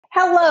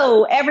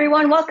Hello,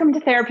 everyone. Welcome to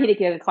Therapeutic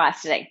Yoga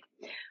class today.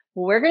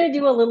 We're going to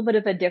do a little bit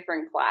of a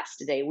different class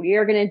today. We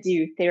are going to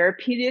do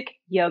Therapeutic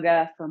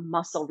Yoga for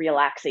muscle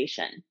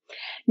relaxation.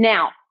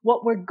 Now,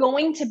 what we're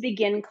going to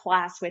begin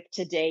class with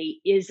today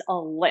is a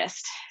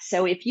list.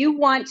 So if you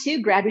want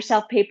to, grab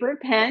yourself paper and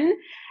pen,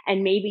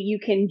 and maybe you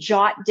can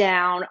jot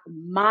down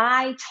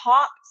my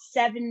top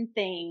 7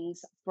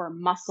 things for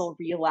muscle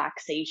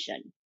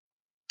relaxation.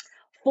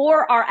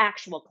 For our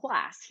actual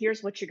class,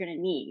 here's what you're going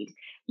to need.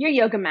 Your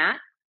yoga mat,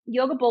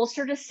 yoga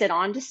bolster to sit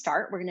on to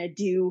start. We're going to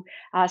do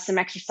some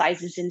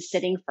exercises in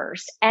sitting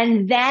first.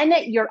 And then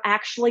you're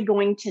actually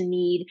going to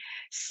need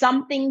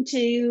something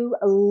to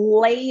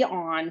lay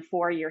on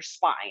for your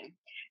spine.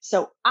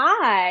 So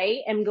I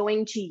am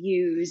going to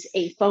use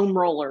a foam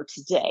roller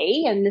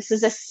today, and this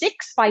is a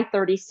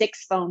 6x36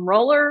 foam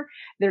roller.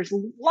 There's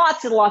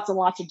lots and lots and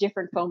lots of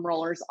different foam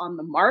rollers on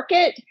the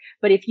market,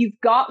 but if you've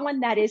got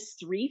one that is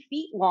 3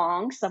 feet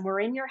long somewhere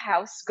in your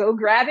house, go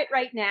grab it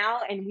right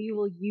now, and we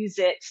will use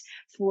it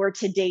for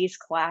today's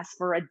class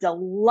for a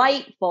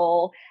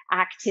delightful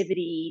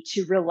activity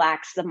to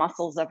relax the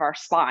muscles of our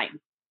spine.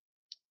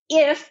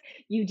 If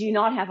you do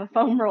not have a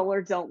foam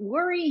roller, don't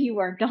worry, you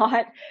are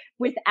not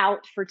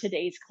without for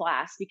today's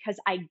class, because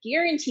I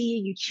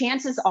guarantee you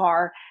chances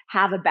are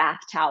have a bath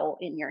towel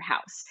in your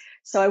house.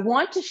 So I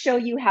want to show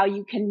you how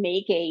you can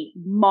make a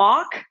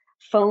mock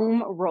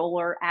foam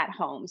roller at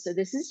home. So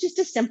this is just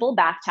a simple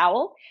bath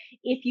towel.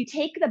 If you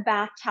take the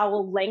bath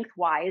towel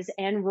lengthwise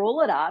and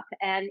roll it up,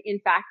 and in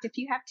fact, if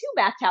you have 2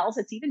 bath towels,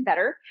 it's even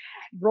better,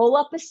 roll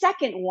up a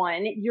second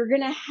one, you're going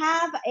to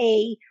have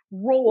a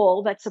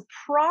roll that's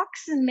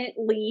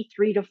approximately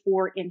 3 to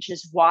 4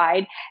 inches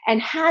wide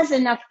and has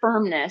enough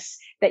firmness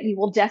that you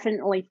will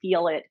definitely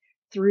feel it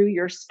through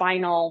your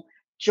spinal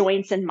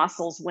joints and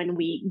muscles when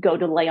we go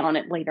to lay on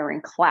it later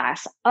in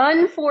class.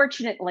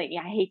 Unfortunately,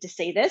 I hate to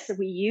say this,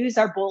 we use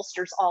our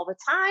bolsters all the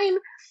time,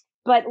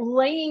 but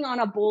laying on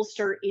a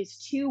bolster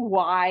is too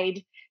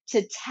wide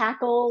to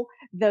tackle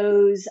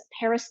those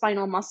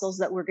paraspinal muscles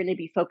that we're going to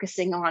be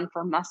focusing on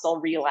for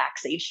muscle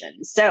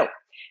relaxation. So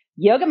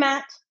yoga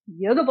mat,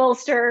 yoga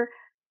bolster,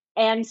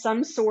 and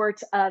some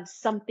sort of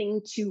something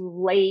to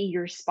lay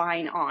your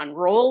spine on.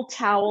 Roll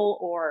towel,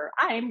 or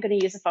I'm going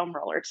to use a foam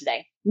roller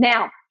today.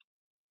 Now,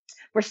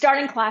 we're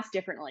starting class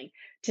differently.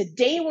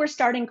 Today, we're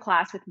starting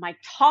class with my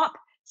top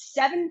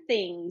 7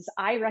 things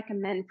I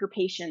recommend for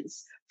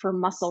patients for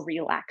muscle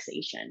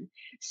relaxation.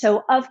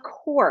 So, of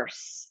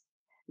course,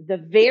 the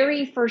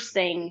very first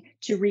thing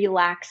to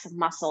relax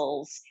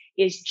muscles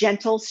is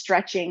gentle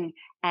stretching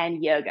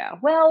and yoga.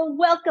 Well,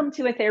 welcome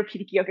to a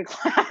therapeutic yoga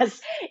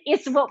class.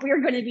 It's what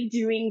we're going to be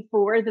doing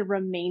for the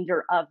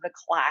remainder of the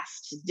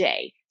class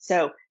today.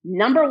 So,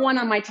 number 1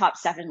 on my top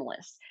 7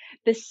 list.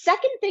 The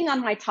second thing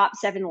on my top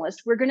 7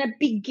 list, we're going to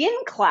begin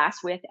class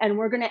with, and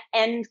we're going to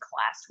end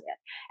class with.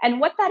 And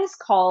what that is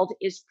called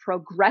is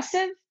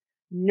progressive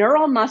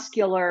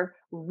neuromuscular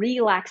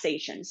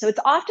relaxation. So it's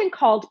often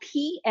called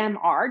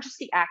PMR, just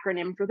the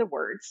acronym for the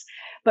words.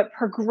 But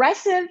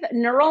progressive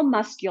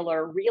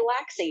neuromuscular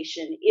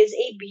relaxation is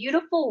a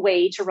beautiful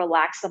way to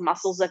relax the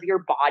muscles of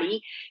your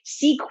body,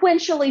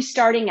 sequentially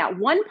starting at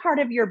one part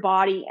of your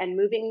body and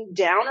moving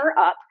down or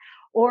up,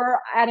 or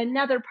at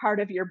another part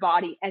of your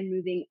body and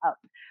moving up.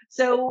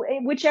 So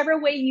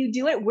whichever way you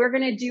do it, we're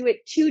going to do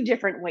it 2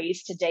 different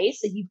ways today.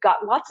 So you've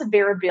got lots of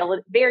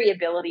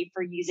variability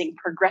for using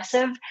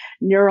progressive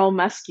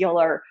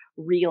neuromuscular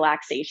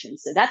relaxation.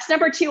 So that's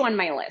number 2 on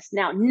my list.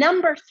 Now,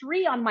 number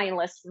 3 on my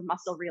list for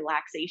muscle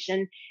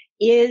relaxation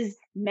is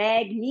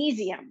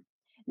magnesium.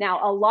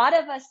 Now, a lot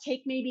of us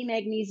take maybe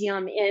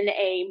magnesium in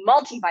a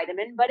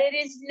multivitamin, but it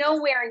is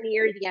nowhere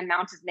near the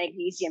amount of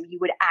magnesium you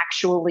would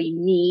actually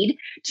need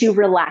to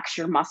relax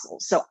your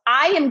muscles. So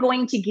I am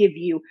going to give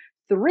you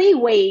 3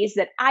 ways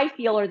that I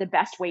feel are the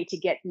best way to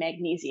get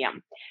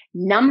magnesium.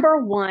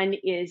 Number 1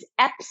 is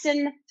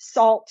Epsom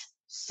salt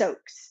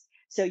soaks.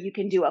 So you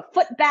can do a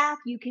foot bath,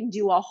 you can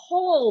do a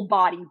whole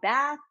body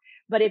bath.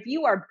 But if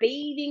you are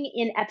bathing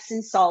in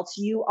Epsom salts,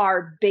 you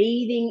are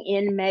bathing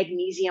in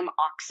magnesium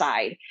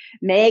oxide.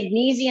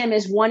 Magnesium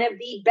is one of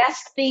the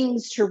best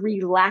things to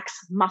relax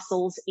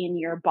muscles in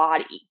your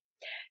body.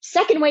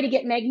 Second way to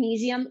get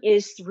magnesium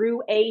is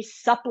through a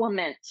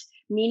supplement,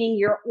 meaning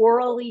you're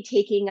orally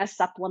taking a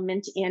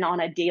supplement in on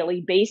a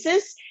daily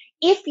basis.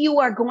 If you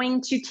are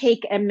going to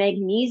take a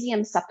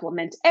magnesium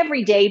supplement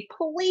every day,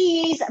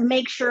 please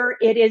make sure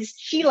it is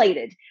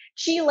chelated.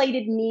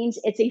 Chelated means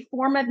it's a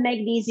form of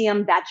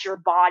magnesium that your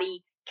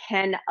body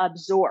can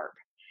absorb.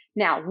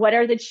 Now, what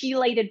are the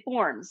chelated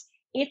forms?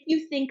 If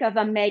you think of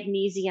a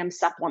magnesium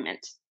supplement,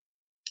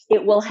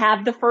 it will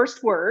have the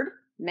first word,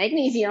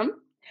 magnesium,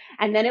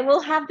 and then it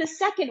will have the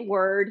second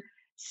word,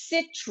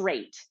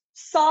 citrate,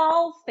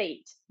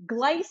 sulfate,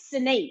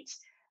 glycinate,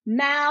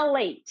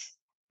 malate.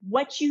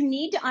 What you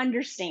need to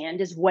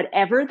understand is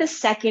whatever the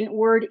second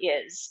word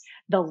is,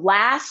 the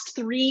last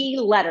 3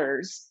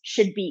 letters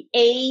should be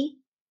A,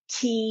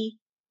 T,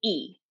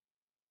 E.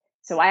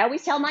 So I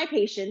always tell my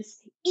patients,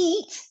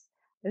 eat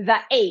the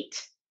 8.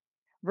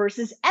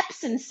 versus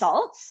Epsom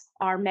salts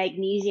are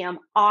magnesium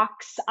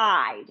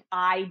oxide,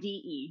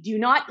 IDE. Do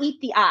not eat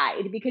the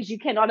ide because you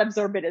cannot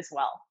absorb it as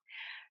well.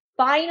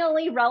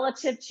 Finally,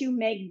 relative to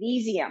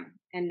magnesium,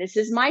 and this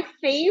is my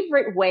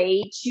favorite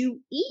way to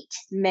eat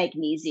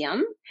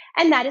magnesium,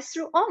 and that is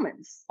through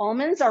almonds.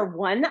 Almonds are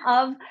one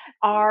of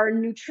our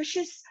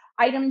nutritious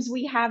items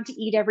we have to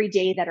eat every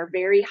day that are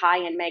very high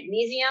in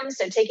magnesium.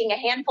 So taking a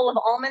handful of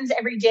almonds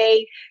every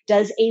day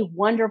does a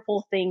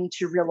wonderful thing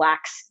to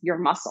relax your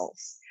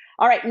muscles.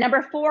 All right,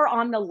 number 4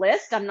 on the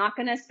list. I'm not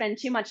going to spend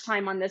too much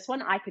time on this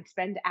one. I could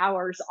spend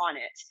hours on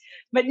it.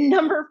 But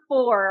number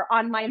 4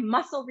 on my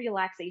muscle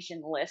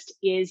relaxation list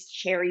is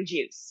cherry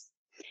juice.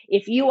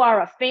 If you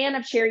are a fan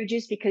of cherry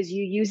juice because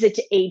you use it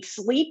to aid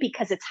sleep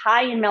because it's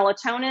high in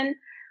melatonin,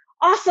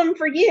 awesome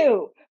for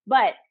you.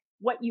 But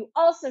what you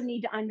also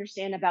need to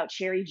understand about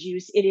cherry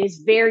juice, it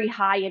is very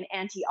high in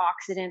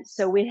antioxidants.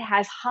 So it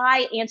has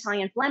high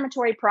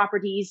anti-inflammatory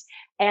properties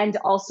and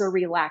also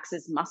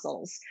relaxes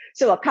muscles.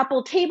 So a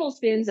couple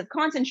tablespoons of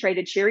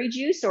concentrated cherry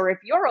juice, or if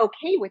you're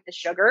okay with the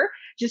sugar,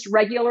 just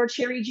regular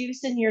cherry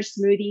juice in your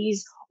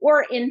smoothies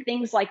or in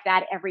things like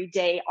that every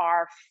day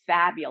are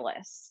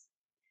fabulous.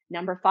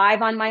 Number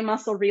 5 on my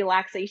muscle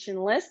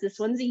relaxation list, this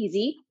one's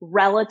easy,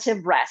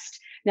 relative rest.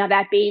 Now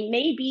that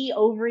may be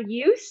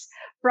overuse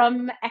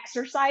from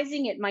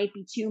exercising. It might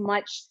be too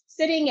much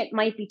sitting. It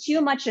might be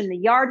too much in the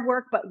yard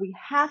work, but we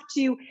have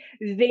to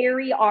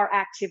vary our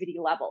activity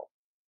level.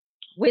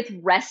 With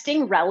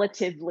resting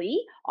relatively,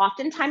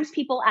 oftentimes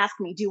people ask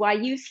me, do I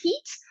use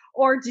heat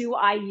or do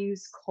I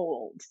use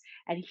cold?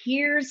 And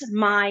here's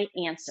my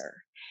answer.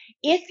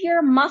 If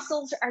your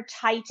muscles are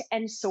tight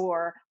and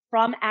sore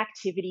from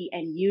activity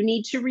and you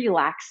need to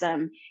relax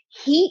them,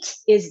 heat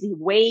is the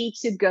way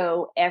to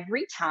go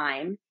every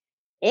time,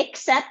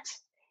 except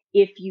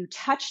if you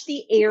touch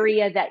the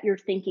area that you're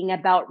thinking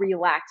about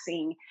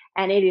relaxing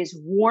and it is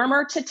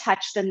warmer to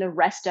touch than the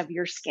rest of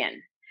your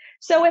skin.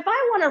 So if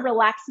I want to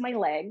relax my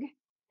leg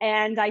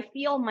and I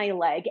feel my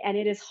leg and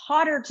it is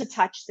hotter to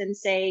touch than,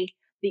 say,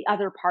 the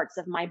other parts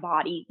of my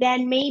body,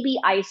 then maybe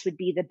ice would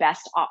be the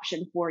best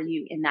option for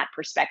you in that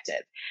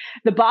perspective.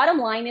 The bottom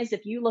line is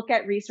if you look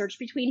at research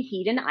between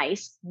heat and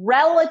ice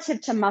relative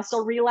to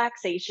muscle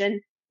relaxation,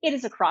 it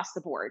is across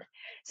the board.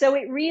 So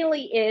it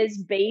really is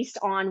based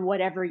on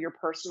whatever your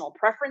personal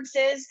preference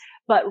is,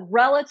 but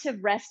relative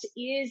rest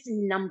is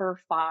number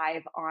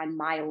 5 on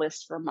my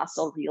list for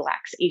muscle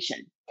relaxation.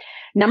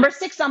 Number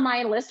 6 on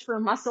my list for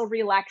muscle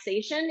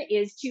relaxation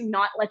is to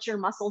not let your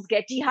muscles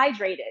get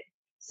dehydrated.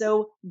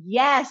 So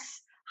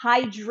yes,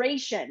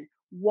 hydration,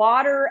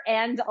 water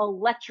and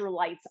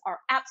electrolytes are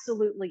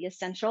absolutely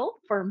essential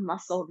for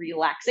muscle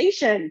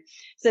relaxation.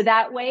 So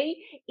that way,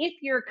 if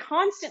you're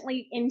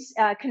constantly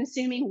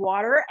consuming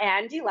water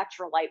and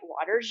electrolyte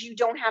waters, you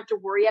don't have to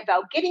worry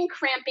about getting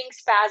cramping,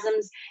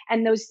 spasms,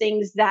 and those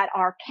things that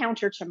are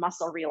counter to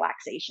muscle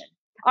relaxation.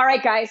 All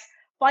right, guys,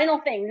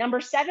 final thing,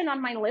 number 7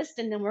 on my list,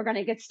 and then we're going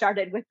to get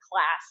started with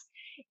class,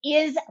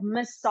 is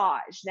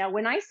massage. Now,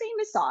 when I say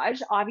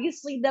massage,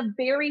 obviously the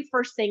very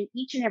first thing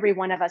each and every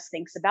one of us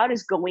thinks about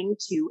is going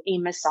to a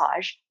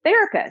massage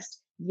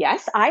therapist.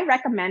 Yes, I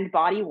recommend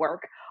body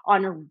work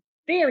on a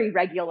very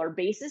regular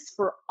basis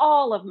for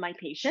all of my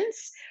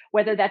patients,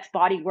 whether that's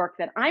body work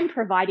that I'm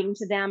providing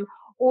to them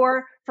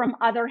or from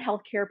other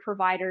healthcare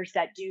providers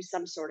that do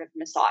some sort of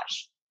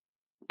massage.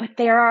 But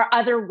there are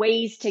other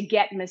ways to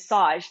get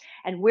massage,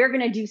 and we're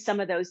going to do some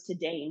of those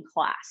today in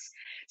class.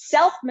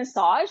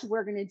 Self-massage,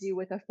 we're going to do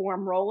with a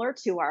foam roller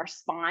to our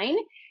spine.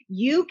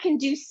 You can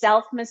do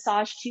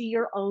self-massage to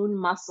your own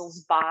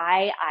muscles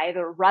by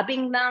either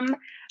rubbing them,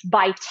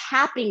 by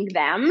tapping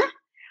them,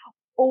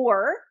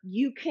 or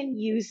you can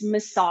use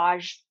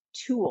massage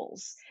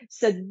tools.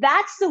 So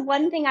that's the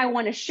one thing I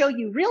want to show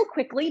you real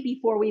quickly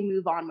before we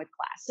move on with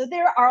class. So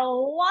there are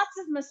lots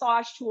of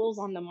massage tools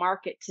on the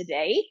market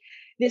today.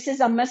 This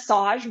is a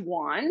massage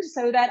wand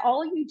so that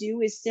all you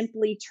do is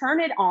simply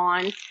turn it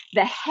on,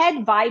 the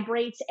head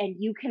vibrates, and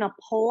you can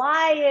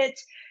apply it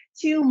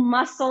to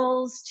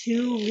muscles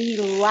to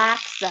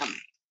relax them.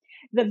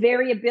 The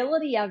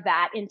variability of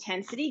that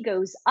intensity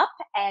goes up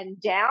and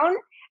down.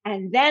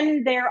 And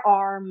then there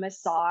are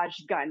massage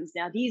guns.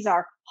 Now, these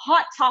are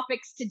hot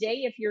topics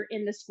today if you're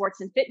in the sports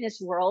and fitness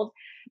world,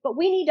 but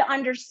we need to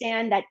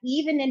understand that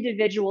even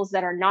individuals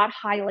that are not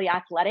highly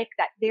athletic,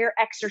 that their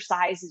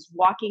exercise is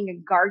walking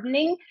and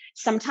gardening,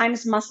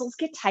 sometimes muscles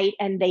get tight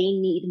and they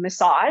need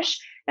massage.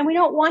 And we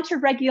don't want to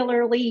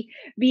regularly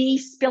be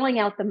spilling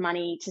out the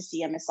money to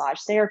see a massage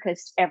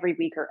therapist every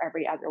week or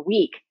every other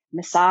week.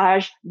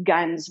 Massage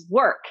guns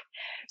work.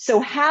 So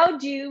how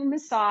do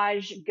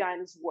massage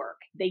guns work?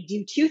 They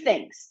do 2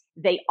 things.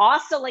 They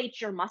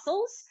oscillate your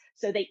muscles,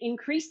 so they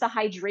increase the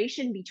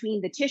hydration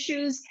between the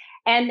tissues,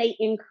 and they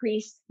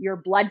increase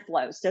your blood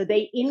flow. So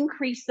they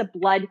increase the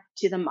blood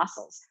to the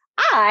muscles.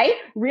 I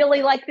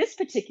really like this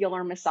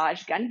particular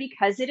massage gun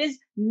because it is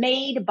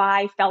made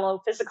by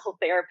fellow physical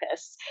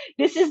therapists.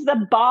 This is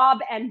the Bob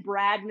and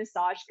Brad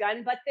massage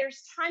gun, but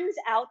there's tons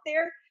out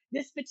there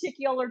This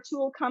particular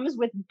tool comes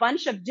with a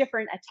bunch of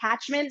different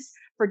attachments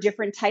for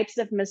different types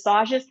of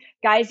massages.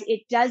 Guys,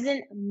 it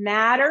doesn't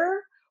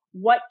matter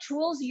what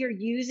tools you're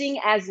using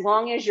as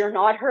long as you're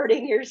not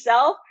hurting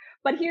yourself.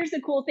 But here's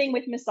the cool thing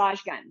with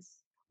massage guns.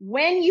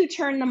 When you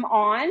turn them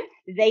on,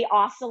 they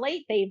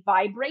oscillate, they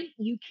vibrate.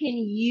 You can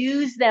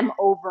use them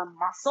over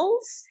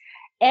muscles.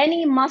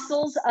 Any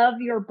muscles of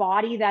your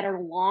body that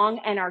are long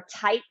and are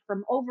tight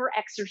from over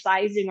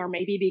exercising, or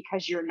maybe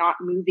because you're not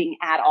moving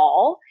at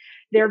all,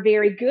 they're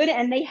very good,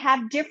 and they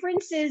have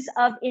differences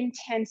of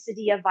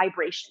intensity of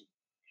vibration.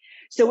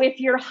 So if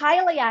you're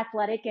highly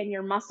athletic and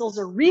your muscles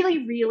are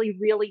really, really,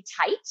 really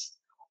tight,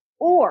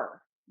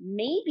 or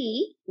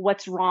maybe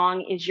what's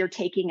wrong is you're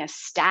taking a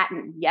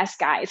statin. Yes,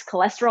 guys,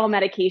 cholesterol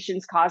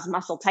medications cause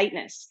muscle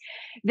tightness.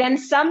 Then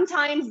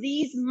sometimes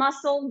these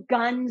muscle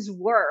guns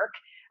work,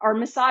 or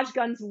massage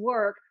guns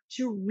work,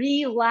 to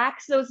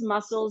relax those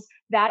muscles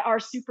that are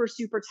super,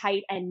 super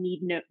tight and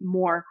need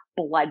more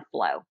blood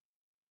flow.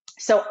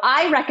 So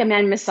I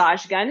recommend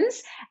massage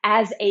guns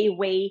as a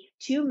way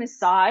to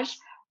massage.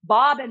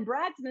 Bob and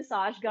Brad's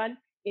massage gun,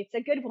 it's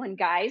a good one,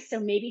 guys. So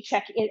maybe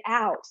check it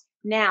out.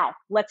 Now,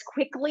 let's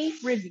quickly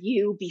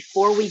review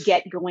before we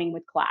get going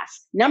with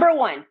class. Number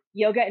 1,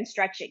 yoga and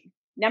stretching.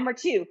 Number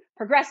 2,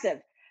 progressive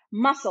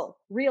muscle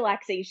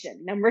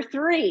relaxation. Number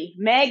 3,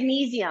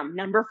 magnesium.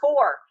 Number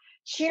 4,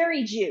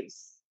 cherry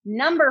juice.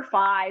 Number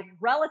 5,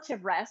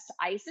 relative rest,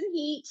 ice and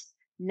heat.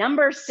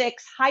 Number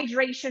 6,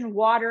 hydration,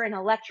 water, and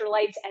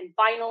electrolytes. And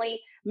finally,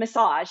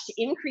 massage to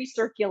increase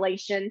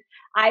circulation,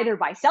 either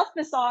by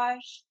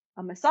self-massage,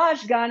 a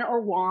massage gun or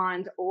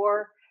wand,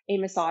 or a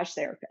massage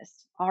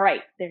therapist. All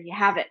right, there you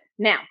have it.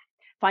 Now,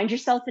 find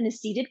yourself in a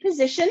seated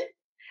position.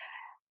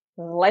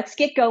 Let's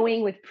get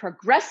going with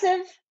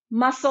progressive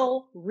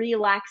muscle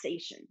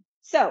relaxation.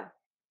 So,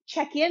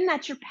 check in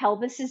that your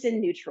pelvis is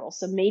in neutral.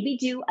 So maybe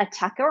do a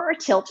tuck or a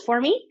tilt for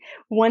me.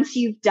 Once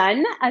you've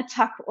done a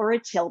tuck or a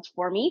tilt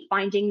for me,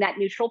 finding that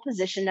neutral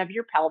position of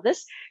your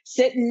pelvis,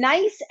 sit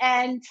nice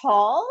and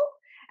tall.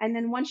 And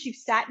then once you've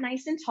sat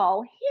nice and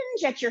tall,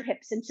 hinge at your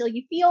hips until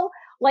you feel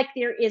like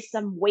there is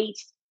some weight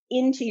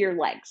into your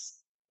legs.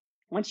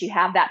 Once you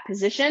have that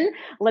position,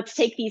 let's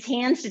take these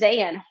hands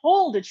today and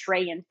hold a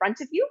tray in front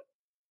of you.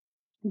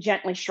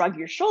 Gently shrug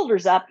your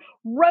shoulders up,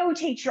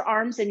 rotate your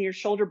arms and your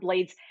shoulder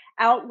blades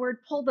outward,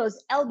 pull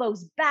those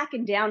elbows back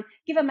and down,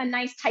 give them a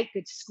nice tight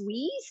good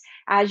squeeze.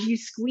 As you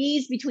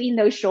squeeze between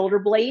those shoulder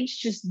blades,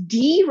 just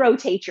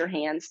de-rotate your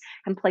hands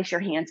and place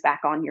your hands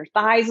back on your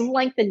thighs,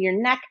 lengthen your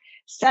neck,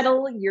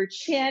 settle your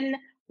chin,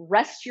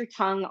 rest your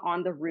tongue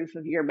on the roof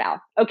of your mouth.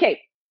 Okay,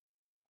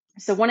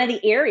 so one of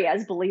the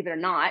areas, believe it or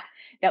not,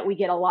 that we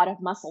get a lot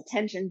of muscle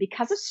tension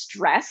because of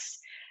stress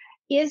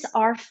is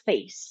our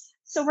face.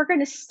 So we're going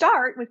to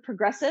start with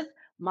progressive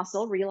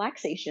muscle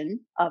relaxation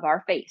of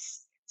our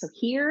face. So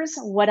here's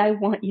what I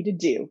want you to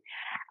do.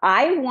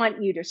 I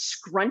want you to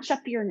scrunch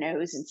up your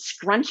nose and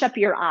scrunch up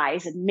your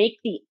eyes and make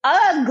the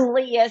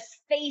ugliest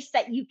face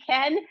that you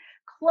can.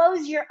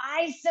 Close your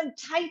eyes so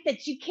tight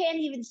that you can't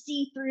even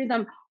see through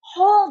them.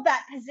 Hold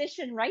that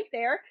position right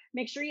there.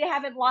 Make sure you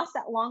haven't lost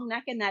that long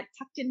neck and that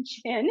tucked in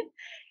chin.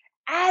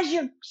 As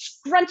you're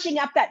scrunching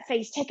up that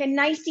face, take a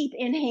nice deep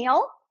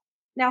inhale.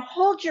 Now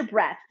hold your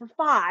breath for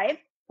 5,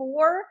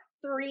 4,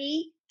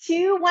 3,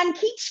 2, 1.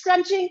 Keep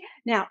scrunching.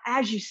 Now,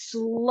 as you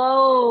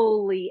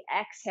slowly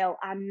exhale,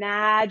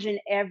 imagine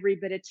every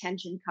bit of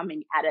tension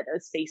coming out of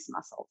those face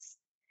muscles.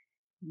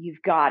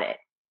 You've got it.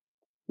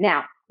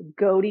 Now,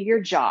 go to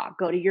your jaw,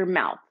 go to your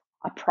mouth,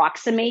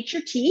 approximate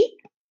your teeth.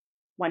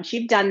 Once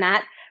you've done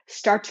that,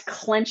 start to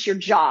clench your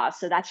jaw.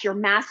 So that's your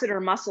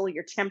masseter muscle,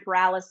 your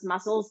temporalis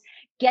muscles.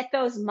 Get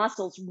those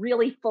muscles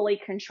really fully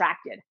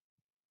contracted.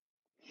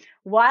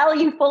 While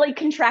you fully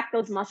contract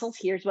those muscles,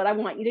 here's what I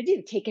want you to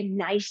do. Take a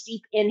nice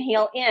deep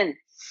inhale in.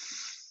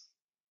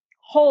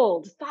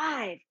 Hold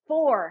 5,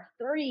 4,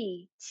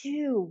 3,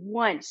 2,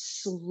 1.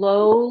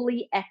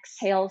 Slowly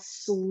exhale.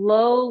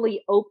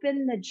 Slowly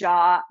open the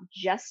jaw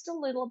just a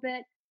little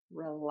bit.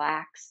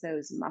 Relax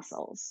those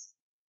muscles.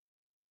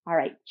 All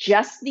right,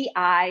 just the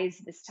eyes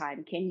this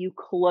time. Can you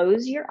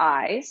close your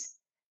eyes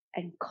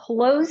and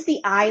close the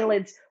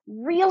eyelids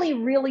really,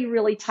 really,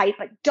 really tight,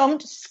 but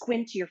don't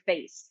squint your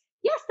face.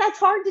 Yes, that's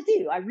hard to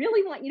do. I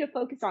really want you to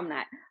focus on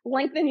that.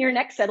 Lengthen your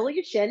neck, settle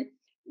your chin.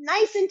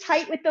 Nice and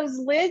tight with those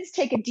lids.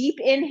 Take a deep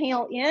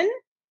inhale in.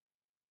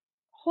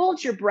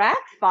 Hold your breath.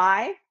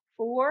 5,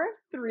 4,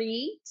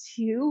 3,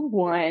 2,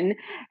 1.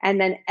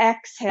 And then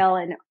exhale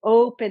and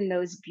open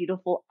those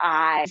beautiful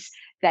eyes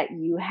that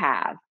you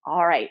have.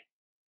 All right.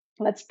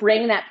 Let's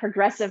bring that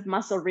progressive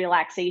muscle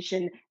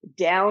relaxation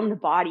down the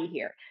body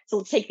here. So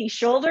let's take these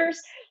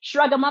shoulders,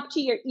 shrug them up to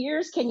your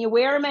ears. Can you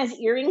wear them as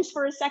earrings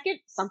for a second?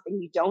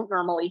 Something you don't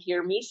normally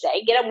hear me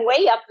say. Get them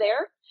way up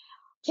there.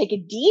 Take a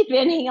deep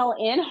inhale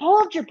in.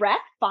 Hold your breath.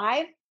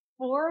 5,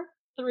 4,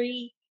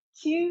 3,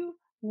 2,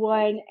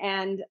 1.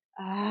 And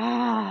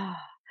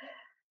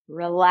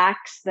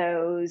relax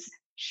those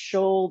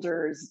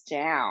shoulders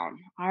down.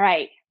 All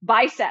right.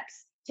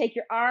 Biceps. Take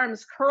your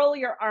arms, curl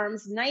your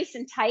arms nice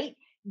and tight.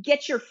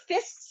 Get your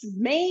fists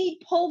made,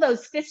 pull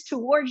those fists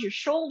towards your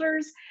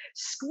shoulders,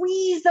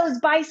 squeeze those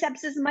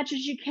biceps as much as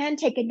you can.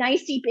 Take a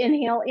nice deep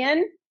inhale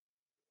in.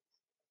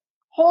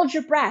 Hold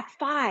your breath.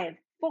 5,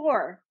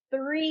 4,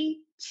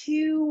 3,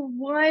 2,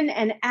 1.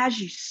 And as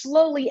you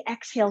slowly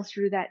exhale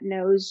through that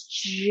nose,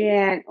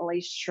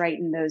 gently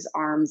straighten those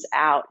arms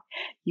out.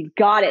 You've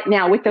got it.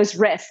 Now with those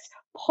wrists,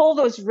 pull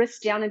those wrists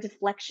down into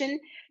flexion.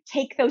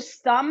 Take those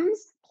thumbs,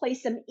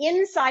 place them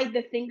inside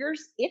the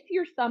fingers if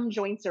your thumb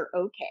joints are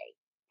okay.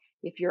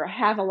 If you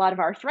have a lot of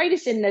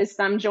arthritis in those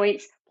thumb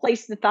joints,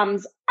 place the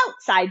thumbs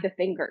outside the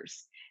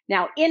fingers.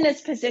 Now, in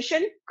this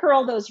position,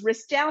 curl those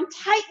wrists down,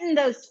 tighten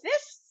those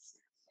fists.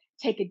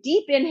 Take a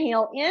deep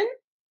inhale in.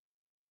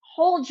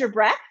 Hold your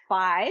breath.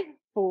 5,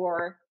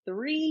 4,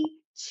 3,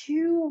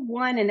 2,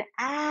 1. And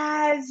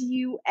as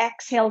you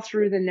exhale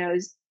through the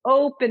nose,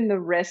 open the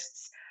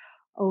wrists,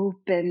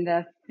 open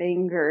the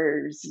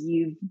fingers.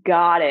 You've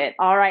got it.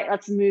 All right,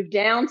 let's move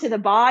down to the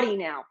body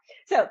now.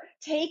 So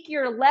take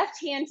your left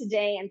hand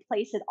today and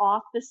place it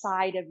off the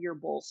side of your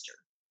bolster.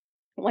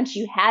 Once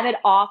you have it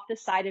off the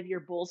side of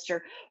your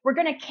bolster, we're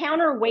going to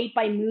counterweight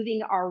by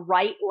moving our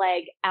right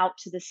leg out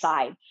to the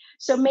side.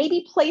 So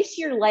maybe place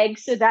your leg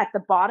so that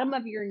the bottom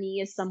of your knee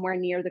is somewhere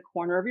near the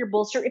corner of your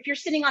bolster. If you're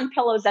sitting on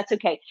pillows, that's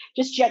okay.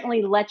 Just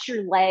gently let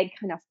your leg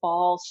kind of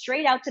fall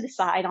straight out to the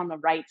side on the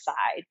right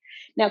side.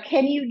 Now,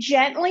 can you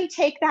gently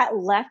take that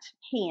left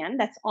hand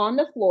that's on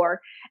the floor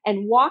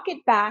and walk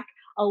it back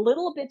a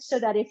little bit so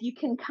that if you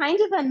can kind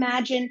of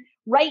imagine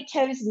right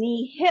toes,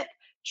 knee, hip,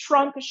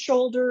 trunk,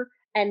 shoulder,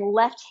 and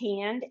left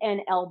hand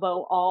and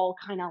elbow all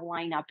kind of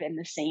line up in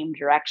the same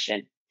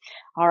direction.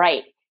 All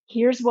right,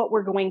 here's what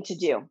we're going to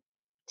do.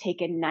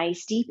 Take a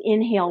nice deep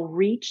inhale,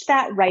 reach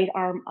that right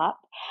arm up.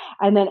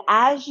 And then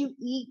as you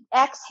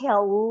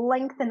exhale,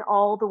 lengthen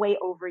all the way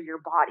over your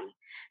body.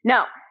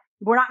 Now,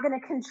 we're not going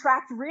to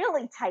contract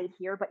really tight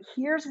here, but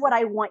here's what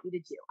I want you to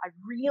do. I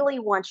really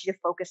want you to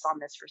focus on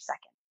this for a second.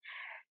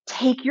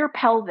 Take your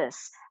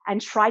pelvis and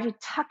try to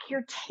tuck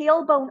your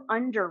tailbone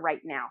under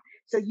right now.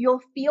 So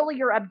you'll feel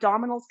your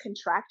abdominals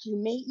contract.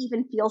 You may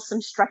even feel some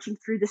stretching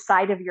through the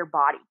side of your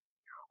body.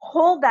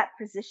 Hold that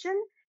position.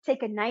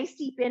 Take a nice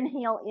deep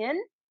inhale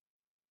in.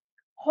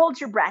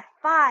 Hold your breath.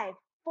 5,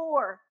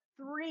 4,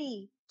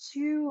 3,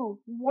 2,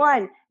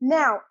 1.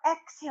 Now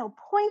exhale,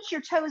 point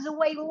your toes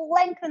away,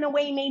 lengthen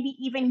away, maybe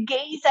even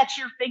gaze at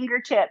your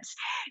fingertips.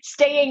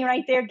 Staying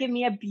right there, give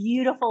me a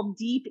beautiful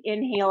deep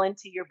inhale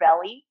into your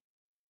belly.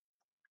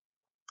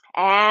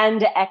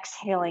 And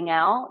exhaling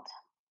out.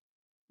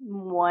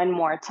 One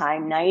more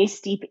time. Nice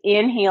deep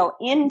inhale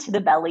into the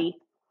belly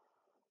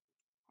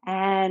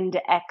and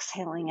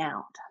exhaling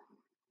out.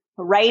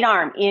 Right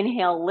arm,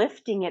 inhale,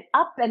 lifting it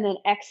up, and then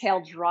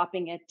exhale,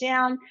 dropping it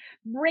down,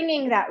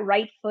 bringing that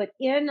right foot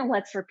in. And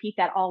let's repeat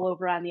that all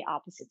over on the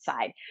opposite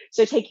side.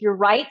 So take your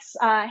right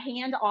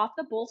hand off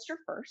the bolster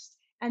first,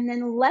 and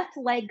then left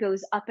leg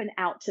goes up and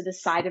out to the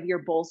side of your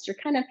bolster,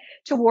 kind of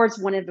towards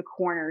one of the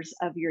corners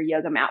of your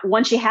yoga mat.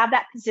 Once you have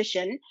that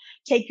position,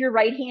 take your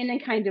right hand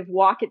and kind of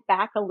walk it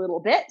back a little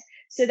bit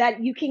so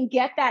that you can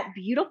get that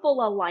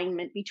beautiful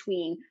alignment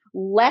between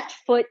left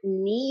foot,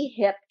 knee,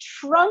 hip,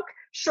 trunk,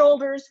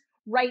 shoulders,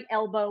 right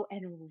elbow,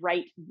 and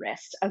right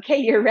wrist. Okay,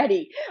 you're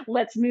ready.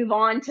 Let's move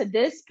on to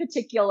this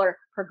particular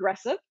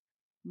progressive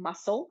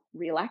muscle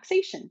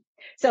relaxation.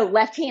 So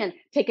left hand,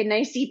 take a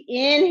nice deep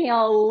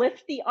inhale,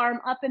 lift the arm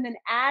up, and then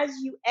as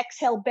you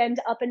exhale, bend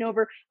up and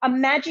over.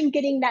 Imagine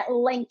getting that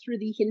length through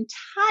the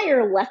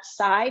entire left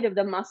side of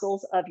the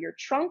muscles of your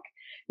trunk.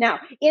 Now,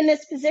 in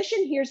this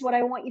position, here's what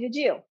I want you to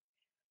do.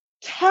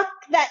 Tuck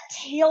that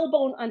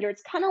tailbone under.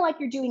 It's kind of like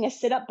you're doing a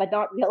sit-up, but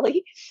not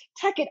really.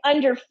 Tuck it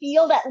under.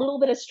 Feel that little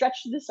bit of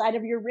stretch to the side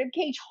of your rib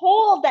cage.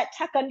 Hold that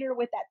tuck under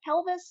with that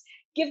pelvis.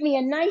 Give me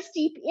a nice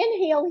deep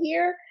inhale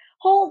here.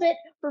 Hold it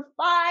for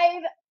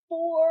 5,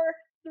 4,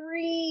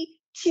 3,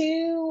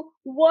 2,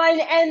 1.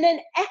 And then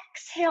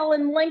exhale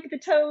and lengthen the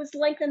toes,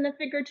 lengthen the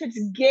fingertips.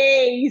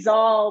 Gaze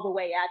all the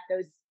way at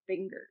those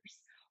fingers.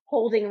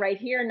 Holding right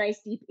here.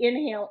 Nice deep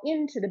inhale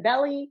into the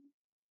belly.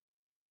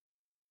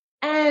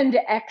 And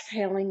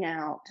exhaling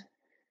out.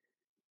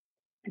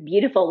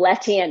 Beautiful.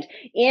 Left hand,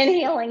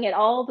 inhaling it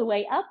all the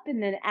way up.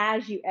 And then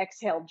as you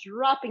exhale,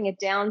 dropping it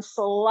down,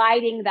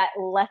 sliding that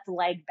left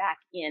leg back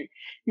in.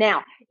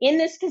 Now, in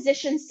this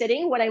position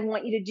sitting, what I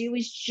want you to do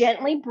is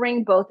gently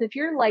bring both of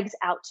your legs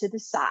out to the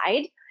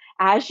side.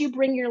 As you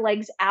bring your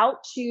legs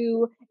out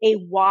to a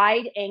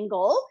wide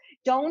angle,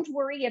 don't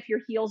worry if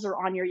your heels are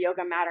on your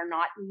yoga mat or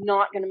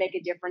not going to make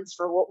a difference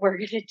for what we're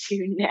going to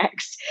do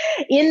next.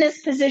 In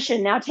this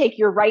position, now take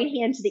your right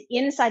hand to the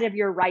inside of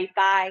your right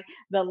thigh,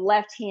 the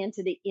left hand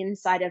to the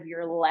inside of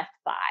your left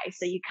thigh.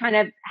 So you kind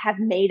of have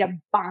made a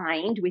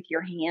bind with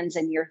your hands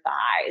and your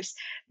thighs.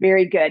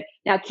 Very good.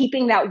 Now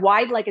keeping that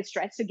wide-legged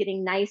stretch, so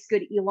getting nice,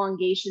 good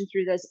elongation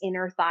through those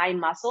inner thigh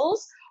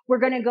muscles. We're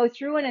going to go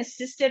through an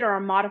assisted or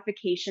a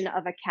modification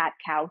of a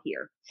cat-cow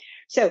here.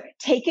 So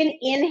take an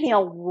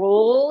inhale,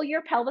 roll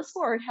your pelvis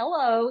forward.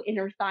 Hello,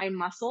 inner thigh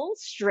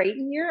muscles.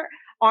 Straighten your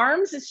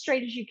arms as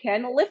straight as you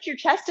can, lift your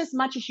chest as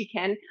much as you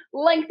can,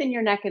 lengthen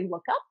your neck and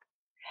look up.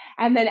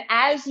 And then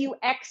as you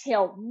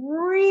exhale,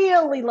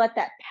 really let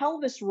that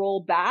pelvis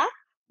roll back,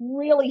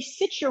 really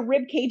sit your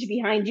rib cage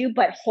behind you,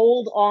 but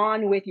hold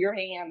on with your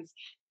hands.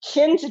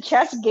 Chin to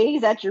chest,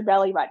 gaze at your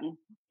belly button.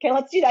 Okay,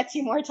 let's do that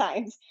 2 more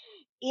times.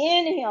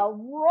 Inhale,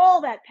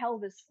 roll that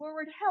pelvis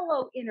forward.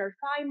 Hello, inner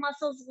thigh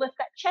muscles. Lift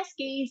that chest,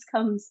 gaze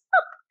comes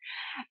up.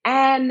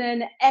 And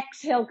then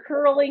exhale,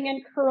 curling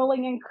and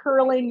curling and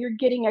curling. You're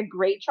getting a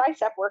great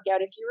tricep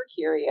workout if you were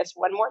curious.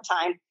 One more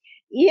time.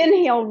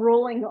 Inhale,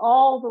 rolling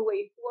all the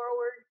way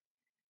forward.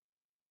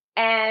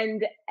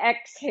 And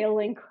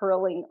exhaling,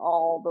 curling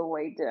all the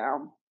way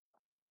down.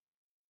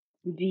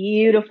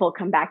 Beautiful.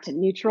 Come back to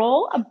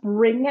neutral.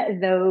 Bring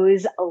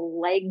those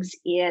legs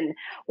in.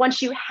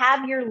 Once you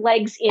have your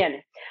legs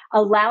in,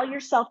 allow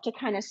yourself to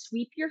kind of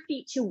sweep your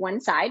feet to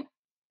one side.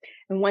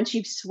 And once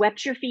you've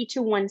swept your feet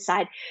to one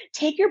side,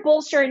 take your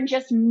bolster and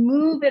just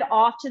move it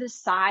off to the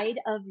side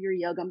of your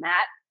yoga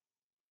mat.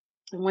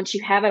 And once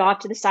you have it off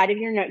to the side of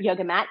your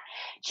yoga mat,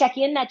 check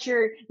in that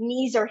your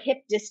knees are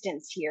hip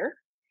distance here.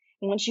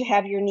 And once you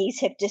have your knees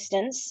hip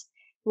distance,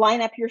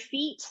 line up your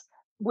feet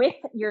with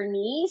your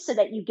knees so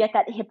that you get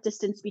that hip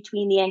distance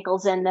between the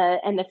ankles and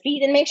the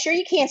feet, and make sure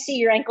you can't see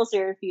your ankles or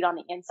your feet on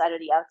the inside or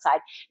the outside.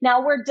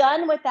 Now we're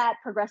done with that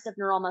progressive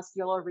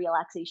neuromuscular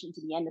relaxation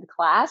to the end of the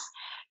class.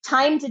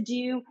 Time to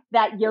do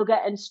that yoga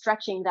and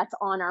stretching that's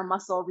on our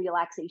muscle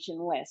relaxation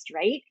list,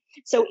 right?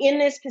 So in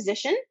this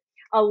position,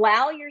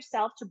 allow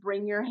yourself to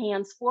bring your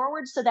hands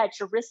forward so that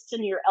your wrists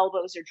and your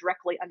elbows are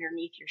directly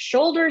underneath your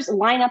shoulders.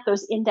 Line up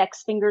those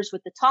index fingers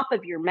with the top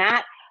of your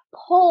mat.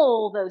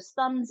 Pull those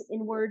thumbs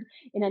inward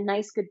in a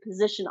nice, good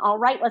position. All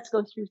right, let's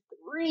go through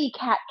 3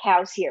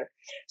 cat-cows here.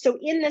 So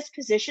in this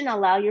position,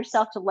 allow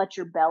yourself to let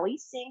your belly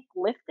sink,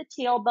 lift the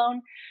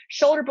tailbone,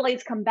 shoulder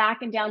blades come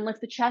back and down,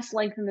 lift the chest,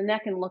 lengthen the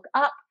neck, and look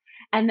up.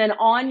 And then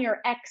on your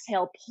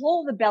exhale,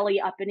 pull the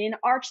belly up and in,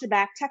 arch the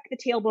back, tuck the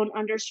tailbone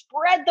under,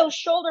 spread those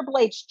shoulder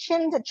blades,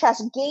 chin to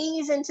chest,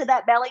 gaze into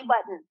that belly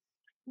button.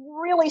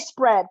 Really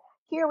spread.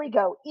 Here we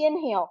go.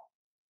 Inhale.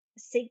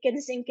 Sink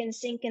and sink and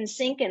sink and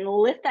sink and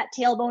lift that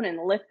tailbone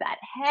and lift that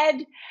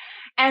head.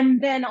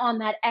 And then on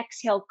that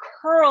exhale,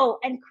 curl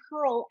and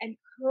curl and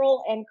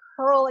curl and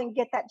curl and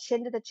get that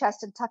chin to the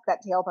chest and tuck that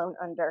tailbone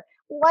under.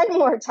 One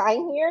more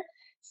time here.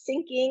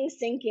 Sinking,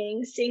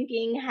 sinking,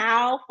 sinking.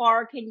 How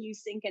far can you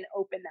sink and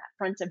open that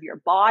front of your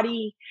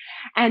body?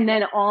 And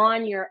then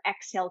on your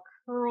exhale,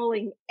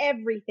 curling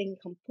everything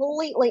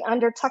completely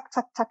under, tuck,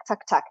 tuck, tuck,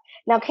 tuck, tuck.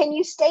 Now, can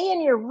you stay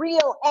in your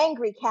real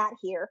angry cat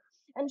here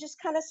and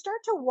just kind of start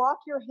to walk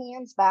your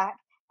hands back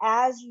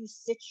as you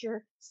sit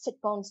your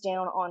sit bones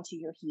down onto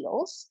your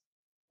heels?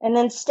 And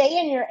then stay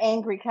in your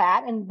angry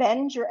cat and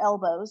bend your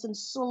elbows and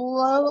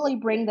slowly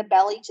bring the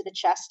belly to the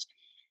chest.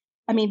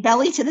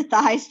 Belly to the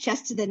thighs,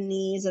 chest to the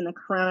knees, and the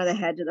crown of the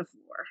head to the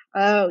floor.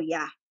 Oh,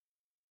 yeah.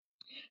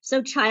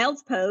 So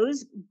child's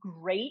pose,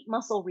 great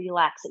muscle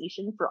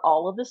relaxation for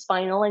all of the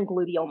spinal and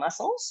gluteal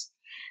muscles.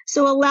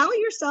 So allow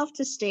yourself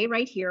to stay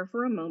right here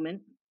for a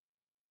moment.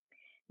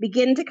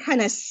 Begin to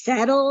kind of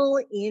settle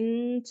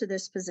into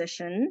this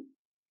position.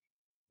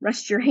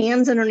 Rest your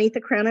hands underneath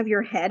the crown of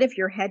your head if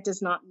your head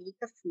does not meet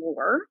the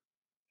floor.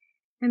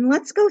 And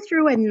let's go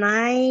through a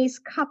nice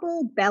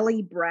couple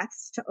belly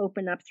breaths to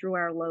open up through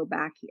our low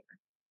back here.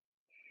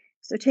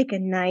 So take a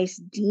nice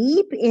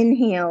deep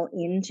inhale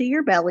into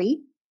your belly.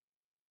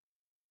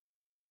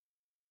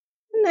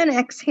 And then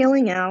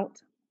exhaling out.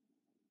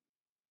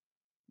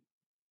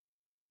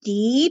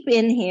 Deep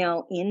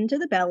inhale into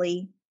the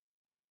belly.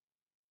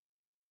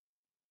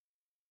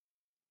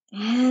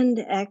 And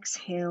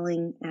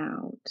exhaling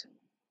out.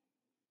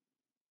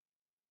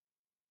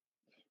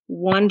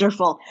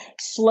 Wonderful.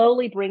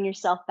 Slowly bring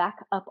yourself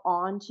back up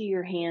onto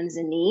your hands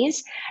and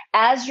knees.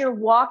 As you're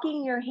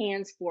walking your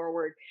hands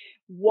forward,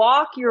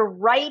 walk your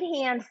right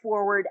hand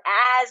forward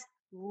as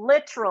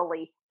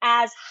literally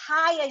as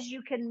high as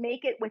you can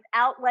make it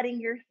without letting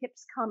your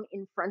hips come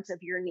in front of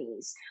your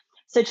knees.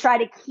 So try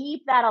to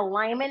keep that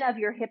alignment of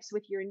your hips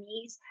with your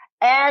knees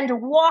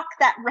and walk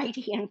that right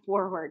hand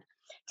forward.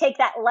 Take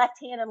that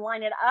left hand and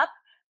line it up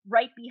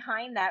right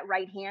behind that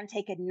right hand.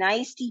 Take a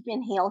nice deep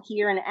inhale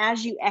here. And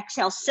as you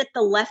exhale, sit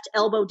the left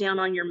elbow down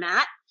on your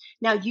mat.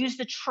 Now use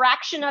the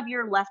traction of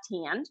your left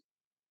hand.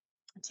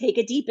 Take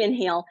a deep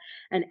inhale.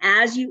 And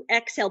as you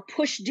exhale,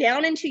 push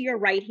down into your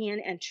right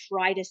hand and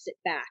try to sit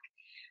back.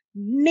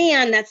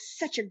 Man, that's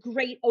such a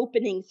great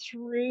opening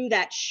through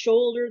that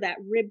shoulder, that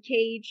rib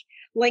cage.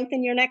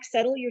 Lengthen your neck,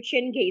 settle your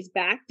chin, gaze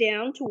back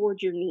down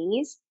towards your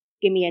knees.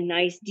 Give me a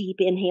nice deep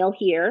inhale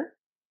here.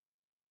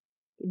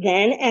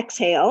 Then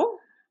exhale.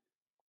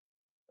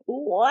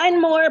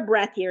 One more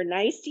breath here.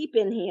 Nice deep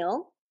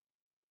inhale.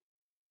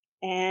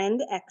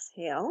 And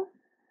exhale.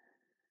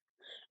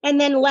 And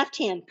then left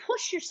hand,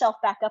 push yourself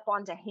back up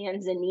onto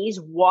hands and knees.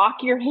 Walk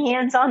your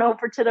hands on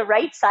over to the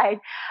right side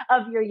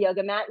of your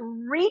yoga mat.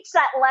 Reach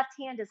that left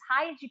hand as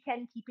high as you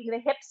can, keeping the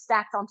hips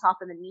stacked on top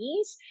of the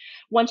knees.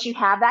 Once you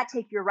have that,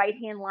 take your right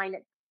hand, line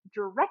it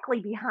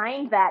directly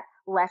behind that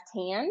left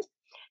hand.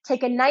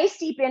 Take a nice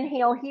deep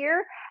inhale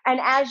here. And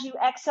as you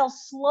exhale,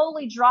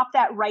 slowly drop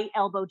that right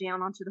elbow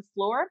down onto the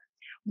floor.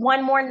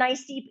 One more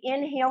nice deep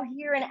inhale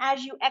here. And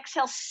as you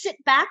exhale, sit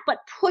back, but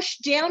push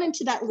down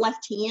into that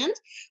left hand.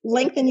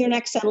 Lengthen your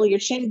neck, settle your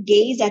chin,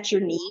 gaze at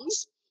your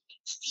knees.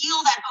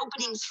 Feel that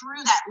opening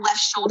through that left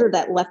shoulder,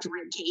 that left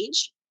rib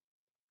cage.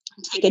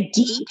 Take a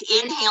deep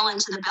inhale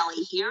into the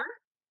belly here.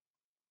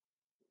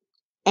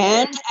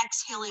 And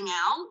exhaling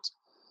out.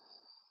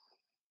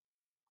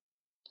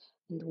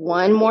 And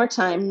one more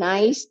time,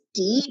 nice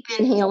deep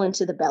inhale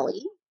into the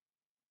belly.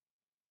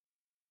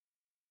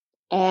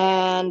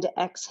 And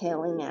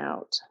exhaling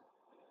out.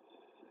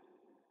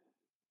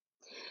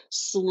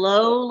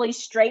 Slowly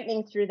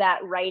straightening through that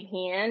right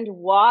hand,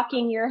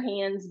 walking your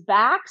hands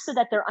back so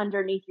that they're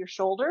underneath your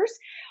shoulders.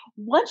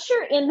 Once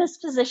you're in this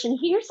position,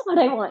 here's what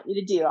I want you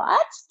to do.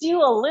 Let's do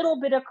a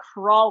little bit of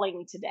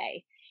crawling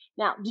today.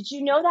 Now, did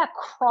you know that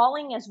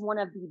crawling is one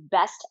of the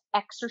best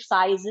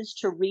exercises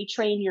to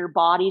retrain your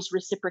body's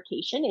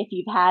reciprocation if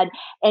you've had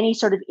any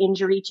sort of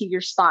injury to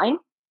your spine?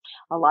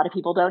 A lot of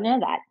people don't know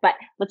that, but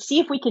let's see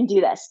if we can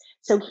do this.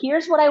 So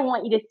here's what I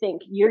want you to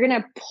think. You're going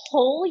to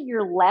pull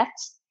your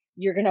left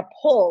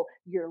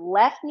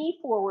knee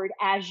forward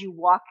as you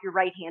walk your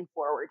right hand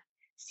forward.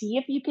 See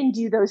if you can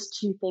do those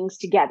two things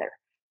together.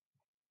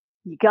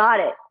 You got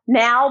it.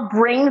 Now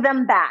bring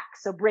them back.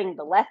 So bring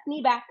the left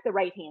knee back, the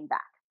right hand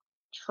back.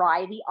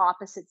 Try the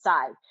opposite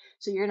side.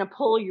 So you're going to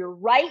pull your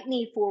right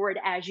knee forward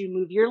as you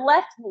move your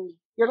left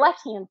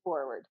hand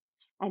forward,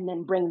 and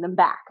then bring them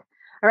back.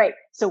 All right.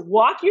 So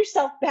walk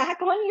yourself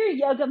back on your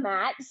yoga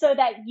mat so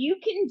that you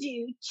can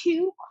do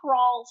 2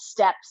 crawl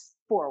steps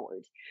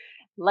forward.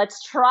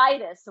 Let's try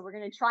this. So we're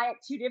going to try it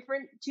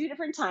two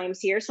different times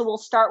here. So we'll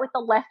start with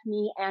the left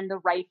knee and the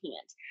right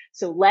hand.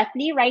 So left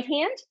knee, right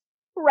hand,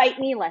 right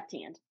knee, left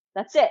hand.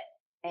 That's it.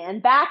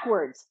 And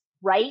backwards,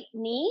 right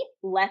knee,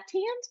 left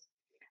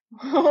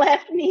hand,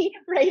 left knee,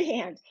 right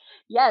hand.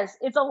 Yes,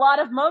 it's a lot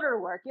of motor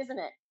work, isn't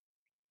it?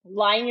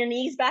 Line your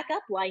knees back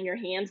up, line your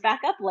hands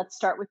back up. Let's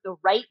start with the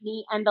right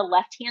knee and the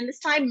left hand this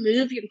time.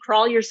 Move, you can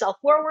crawl yourself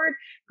forward.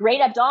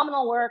 Great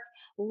abdominal work.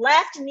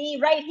 Left knee,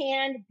 right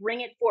hand,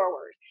 bring it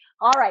forward.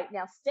 All right,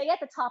 now stay at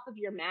the top of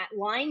your mat.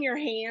 Line your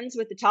hands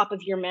with the top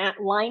of your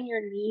mat. Line your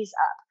knees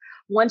up.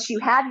 Once you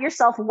have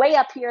yourself way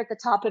up here at the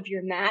top of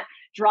your mat,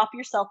 drop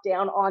yourself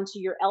down onto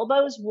your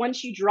elbows.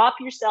 Once you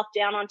drop yourself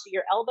down onto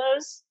your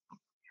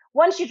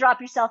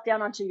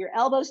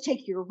elbows,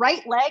 take your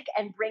right leg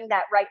and bring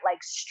that right leg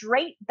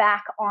straight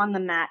back on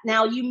the mat.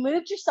 Now you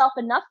moved yourself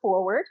enough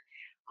forward.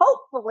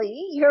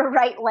 Hopefully your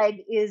right leg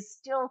is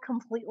still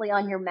completely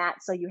on your mat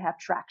so you have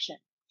traction.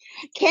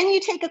 Can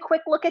you take a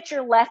quick look at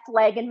your left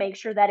leg and make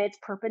sure that it's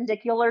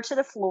perpendicular to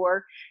the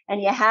floor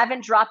and you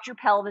haven't dropped your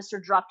pelvis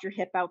or dropped your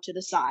hip out to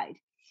the side?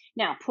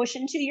 Now push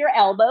into your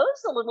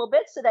elbows a little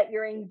bit so that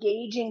you're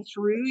engaging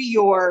through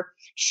your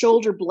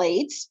shoulder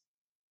blades.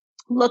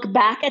 Look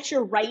back at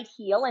your right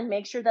heel and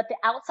make sure that the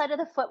outside of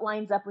the foot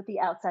lines up with the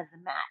outside of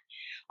the mat.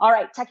 All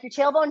right, tuck your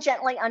tailbone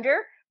gently under.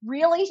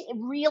 Really,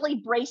 really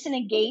brace and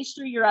engage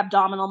through your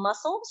abdominal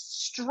muscles.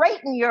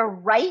 Straighten your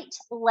right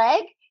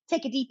leg.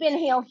 Take a deep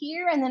inhale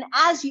here, and then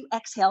as you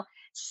exhale,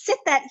 sit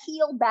that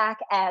heel back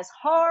as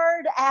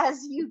hard as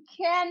you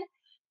can.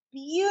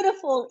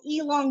 Beautiful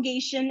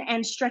elongation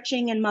and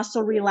stretching and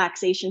muscle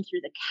relaxation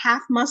through the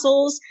calf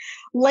muscles.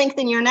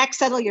 Lengthen your neck,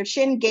 settle your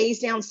chin, gaze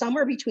down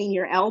somewhere between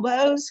your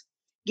elbows.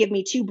 Give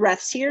me 2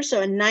 breaths here. So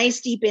a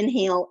nice deep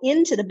inhale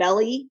into the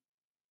belly.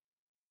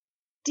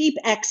 Deep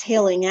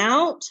exhaling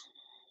out.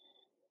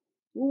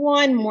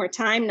 One more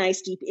time.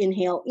 Nice deep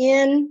inhale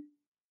in.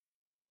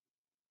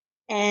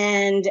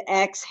 And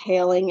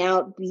exhaling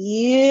out.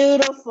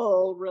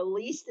 Beautiful.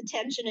 Release the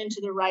tension into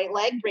the right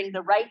leg. Bring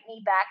the right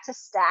knee back to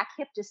stack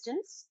hip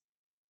distance.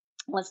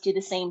 Let's do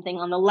the same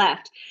thing on the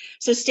left.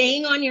 So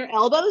staying on your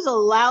elbows,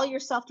 allow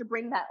yourself to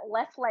bring that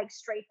left leg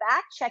straight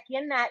back. Check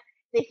in that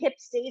the hip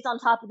stays on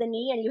top of the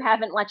knee and you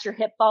haven't let your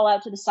hip fall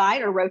out to the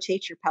side or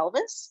rotate your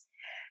pelvis.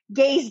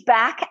 Gaze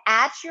back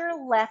at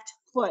your left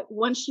foot.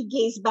 Once you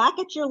gaze back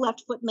at your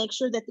left foot, make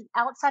sure that the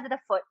outside of the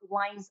foot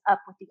lines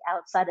up with the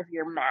outside of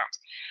your mat.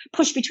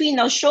 Push between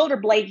those shoulder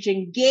blades,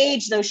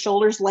 engage those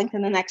shoulders,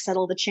 lengthen the neck,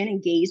 settle the chin,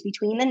 and gaze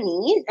between the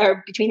knees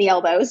or between the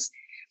elbows.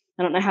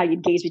 I don't know how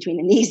you'd gaze between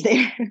the knees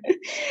there.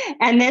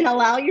 And then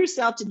allow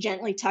yourself to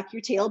gently tuck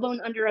your tailbone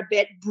under a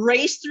bit,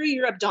 brace through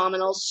your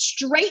abdominals,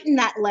 straighten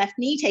that left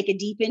knee, take a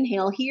deep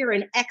inhale here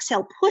and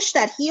exhale, push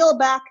that heel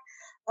back.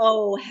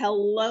 Oh,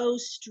 hello,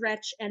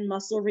 stretch and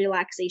muscle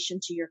relaxation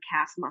to your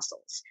calf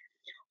muscles.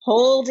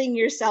 Holding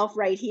yourself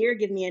right here,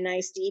 give me a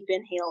nice deep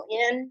inhale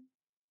in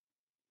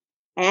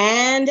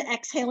and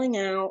exhaling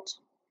out.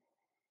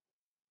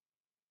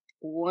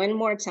 One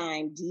more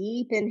time,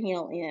 deep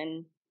inhale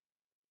in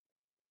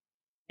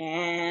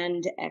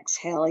and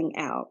exhaling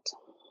out.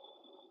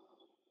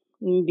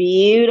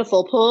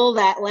 Beautiful. Pull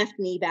that left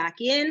knee back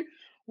in.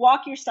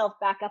 Walk yourself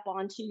back up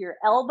onto your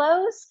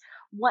hands.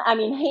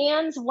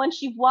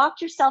 Once you've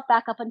walked yourself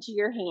back up onto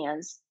your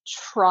hands,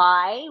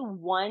 Try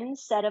one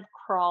set of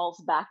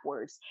crawls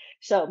backwards.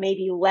 So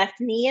maybe left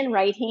knee and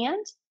right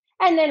hand,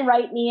 and then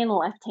right knee and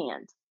left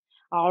hand.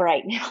 All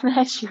right, now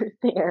that you're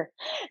there,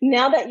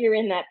 now that you're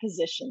in that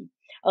position,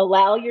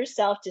 allow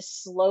yourself to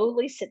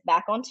slowly sit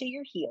back onto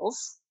your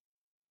heels.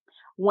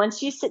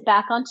 Once you sit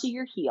back onto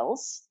your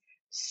heels,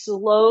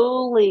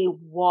 slowly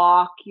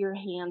walk your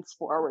hands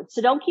forward.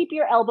 So don't keep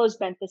your elbows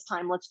bent this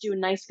time. Let's do a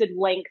nice good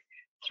length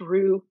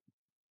through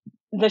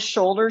the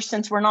shoulders,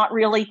 since we're not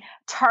really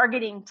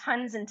targeting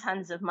tons and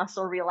tons of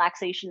muscle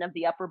relaxation of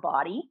the upper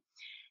body.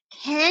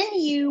 Can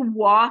you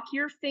walk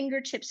your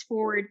fingertips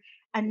forward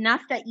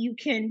enough that you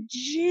can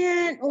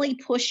gently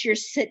push your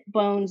sit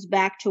bones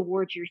back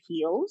towards your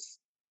heels?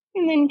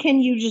 And then can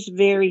you just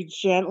very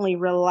gently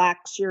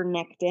relax your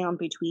neck down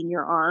between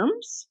your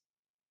arms?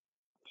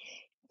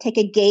 Take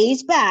a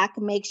gaze back.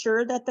 Make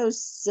sure that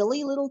those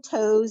silly little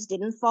toes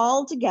didn't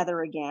fall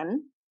together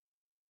again.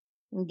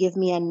 And give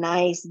me a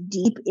nice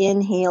deep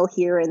inhale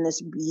here in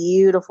this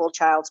beautiful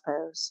child's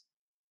pose.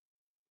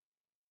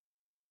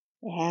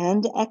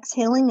 And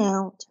exhaling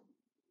out.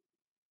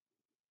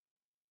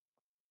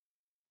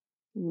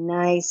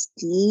 Nice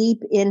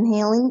deep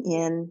inhaling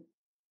in.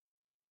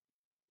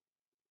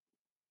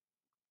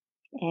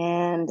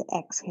 And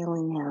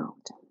exhaling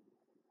out.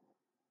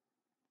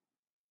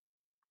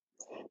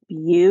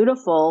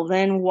 Beautiful.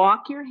 Then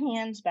walk your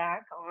hands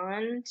back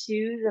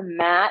onto the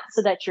mat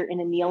so that you're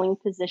in a kneeling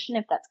position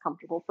if that's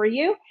comfortable for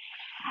you.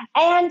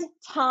 And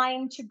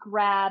time to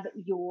grab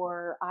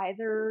your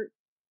either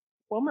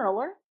foam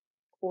roller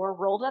or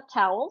rolled up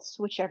towels,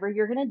 whichever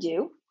you're going to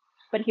do.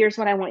 But here's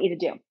what I want you to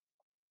do.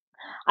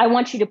 I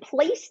want you to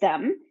place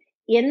them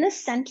in the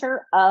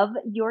center of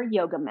your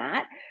yoga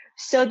mat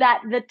so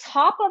that the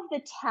top of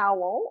the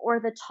towel or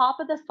the top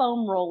of the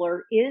foam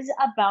roller is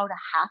about a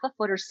half a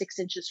foot or 6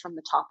 inches from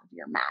the top of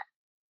your mat.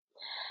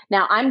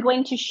 Now, I'm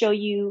going to show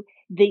you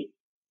the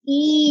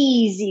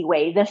easy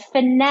way, the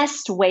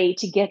finessed way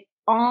to get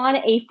on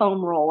a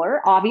foam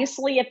roller.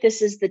 Obviously, if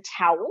this is the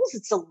towels,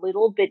 it's a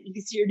little bit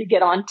easier to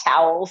get on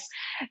towels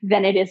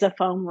than it is a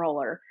foam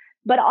roller.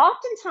 But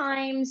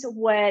oftentimes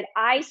what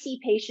I see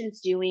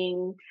patients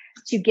doing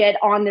to get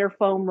on their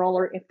foam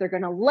roller, if they're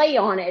going to lay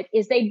on it,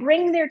 is they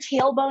bring their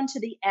tailbone to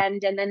the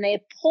end and then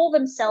they pull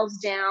themselves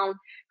down,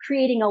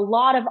 creating a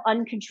lot of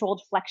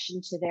uncontrolled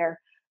flexion to their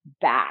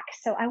back.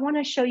 So I want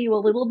to show you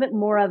a little bit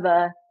more of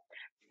a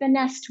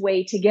finessed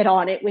way to get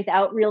on it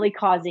without really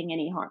causing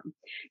any harm.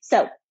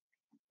 So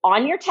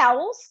on your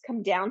towels,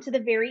 come down to the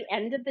very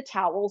end of the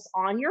towels.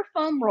 On your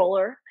foam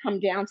roller,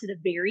 come down to the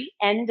very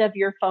end of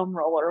your foam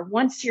roller.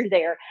 Once you're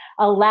there,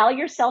 allow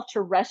yourself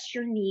to rest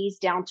your knees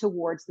down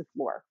towards the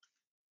floor.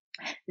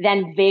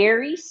 Then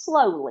very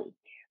slowly,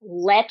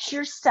 let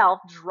yourself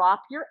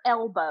drop your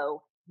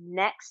elbow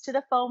next to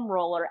the foam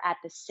roller at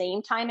the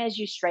same time as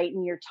you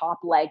straighten your top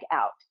leg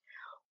out.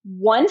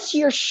 Once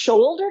your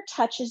shoulder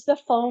touches the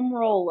foam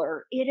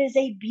roller, it is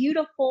a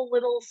beautiful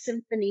little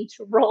symphony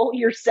to roll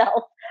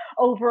yourself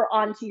over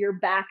onto your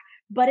back,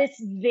 but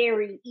it's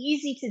very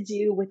easy to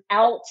do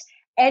without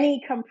any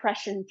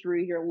compression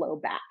through your low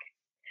back.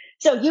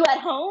 So you at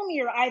home,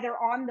 you're either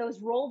on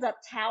those rolled up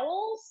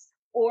towels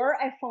or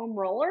a foam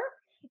roller.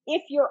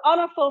 If you're on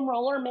a foam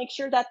roller, make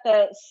sure that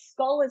the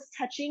skull is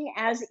touching,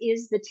 as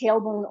is the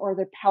tailbone or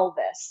the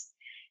pelvis.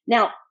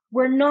 Now,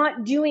 we're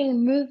not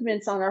doing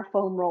movements on our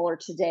foam roller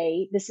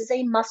today. This is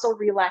a muscle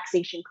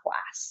relaxation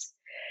class.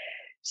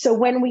 So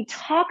when we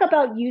talk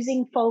about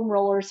using foam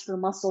rollers for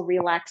muscle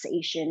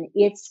relaxation,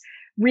 it's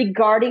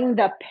regarding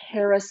the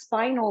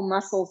paraspinal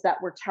muscles that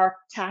we're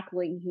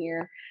tackling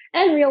here,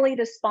 and really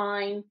the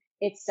spine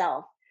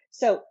itself.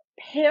 So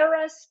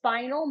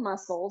paraspinal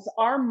muscles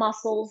are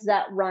muscles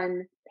that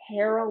run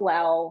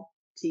parallel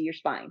to your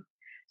spine.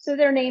 So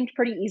they're named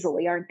pretty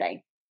easily, aren't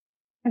they?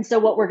 And so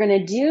what we're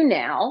going to do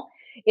now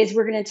is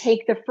we're going to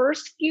take the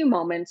first few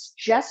moments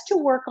just to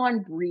work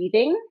on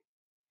breathing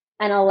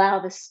and allow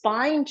the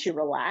spine to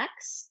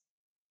relax.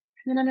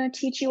 And then I'm going to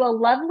teach you a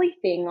lovely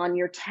thing on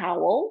your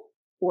towel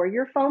or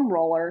your foam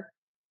roller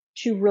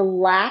to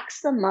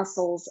relax the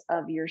muscles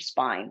of your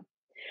spine.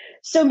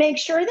 So make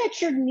sure that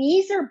your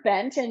knees are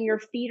bent and your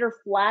feet are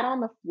flat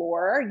on the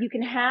floor. You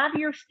can have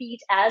your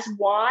feet as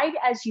wide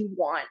as you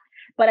want,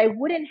 but I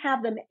wouldn't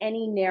have them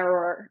any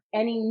narrower,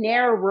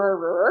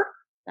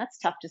 that's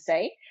tough to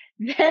say,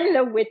 than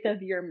the width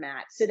of your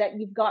mat, so that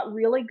you've got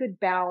really good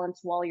balance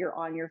while you're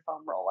on your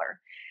foam roller.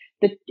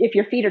 If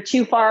your feet are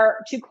too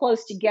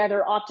close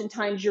together,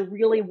 oftentimes you're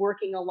really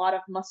working a lot of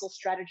muscle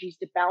strategies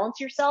to balance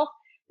yourself.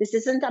 This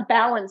isn't a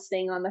balance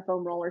thing on the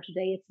foam roller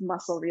today, it's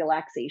muscle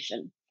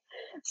relaxation.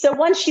 So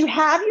once you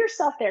have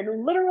yourself there,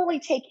 literally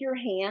take your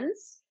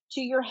hands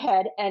to your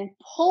head and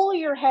pull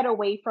your head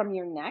away from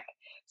your neck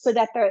so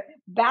that the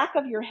back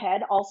of your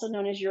head, also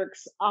known as your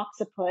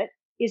occiput,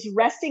 is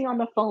resting on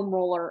the foam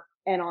roller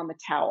and on the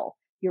towel.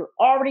 You're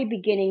already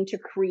beginning to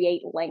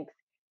create length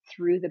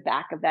through the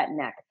back of that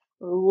neck.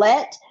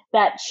 Let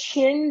that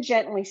chin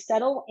gently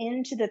settle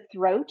into the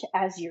throat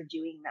as you're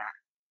doing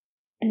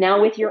that.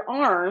 Now with your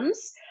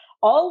arms,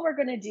 all we're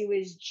going to do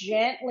is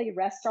gently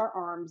rest our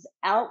arms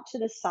out to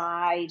the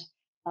side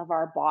of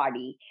our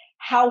body.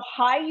 How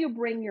high you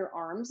bring your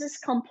arms is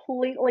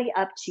completely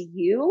up to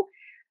you.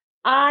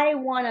 I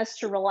want us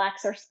to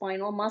relax our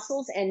spinal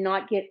muscles and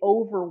not get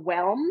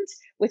overwhelmed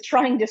with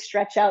trying to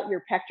stretch out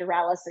your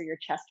pectoralis or your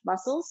chest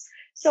muscles.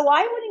 So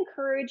I would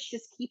encourage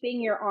just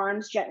keeping your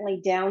arms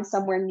gently down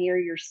somewhere near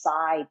your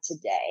side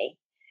today.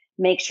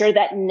 Make sure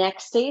that neck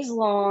stays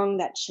long,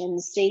 that chin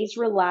stays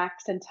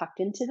relaxed and tucked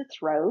into the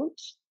throat.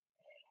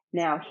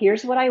 Now,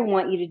 here's what I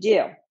want you to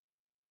do.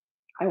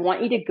 I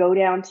want you to go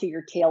down to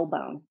your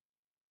tailbone.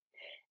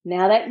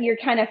 Now that you're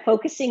kind of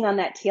focusing on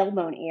that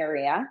tailbone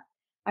area,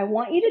 I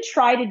want you to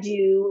try to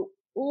do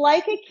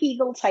like a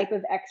Kegel type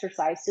of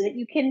exercise so that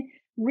you can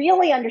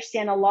really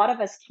understand. A lot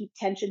of us keep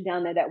tension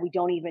down there that we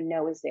don't even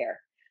know is there.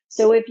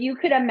 So if you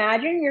could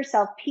imagine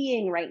yourself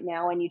peeing right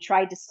now and you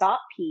tried to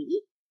stop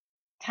pee,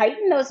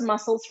 tighten those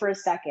muscles for a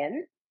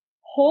second,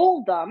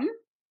 hold them,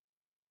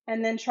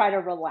 and then try to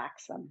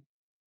relax them.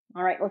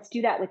 All right, let's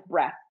do that with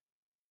breath.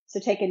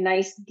 So take a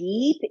nice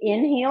deep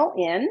inhale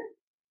in.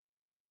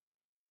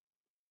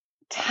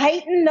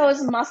 Tighten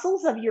those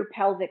muscles of your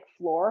pelvic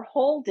floor.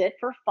 Hold it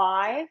for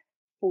 5,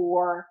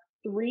 4,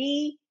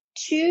 3,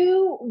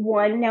 2,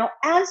 1. Now,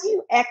 as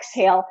you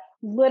exhale,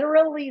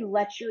 literally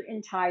let your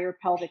entire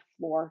pelvic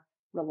floor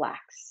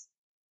relax.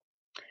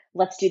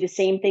 Let's do the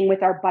same thing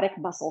with our buttock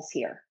muscles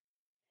here.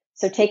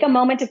 So take a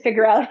moment to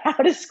figure out how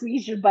to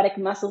squeeze your buttock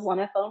muscles on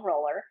a foam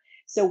roller.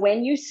 So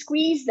when you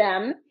squeeze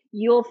them,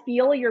 you'll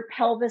feel your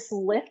pelvis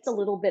lift a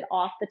little bit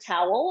off the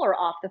towel or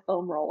off the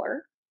foam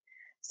roller.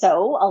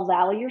 So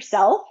allow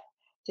yourself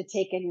to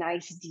take a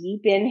nice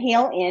deep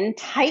inhale in,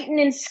 tighten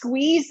and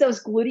squeeze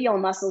those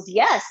gluteal muscles.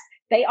 Yes,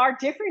 they are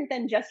different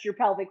than just your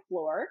pelvic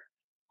floor.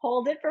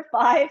 Hold it for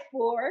 5,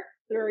 4,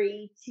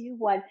 3, 2,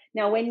 1.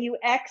 Now, when you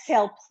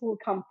exhale,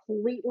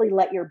 completely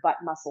let your butt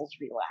muscles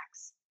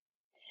relax.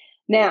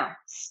 Now,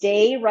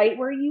 stay right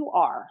where you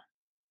are.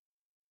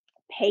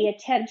 Pay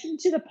attention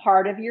to the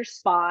part of your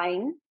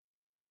spine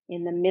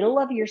in the middle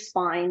of your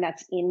spine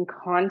that's in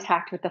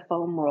contact with the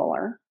foam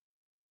roller.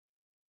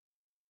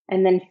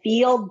 And then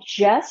feel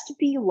just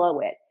below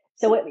it.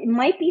 So it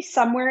might be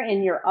somewhere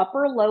in your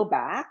upper low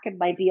back. It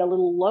might be a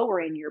little lower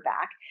in your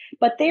back,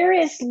 but there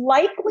is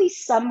likely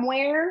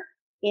somewhere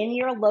in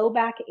your low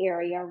back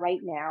area right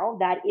now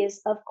that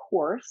is, of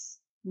course,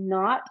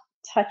 not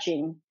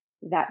touching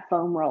that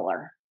foam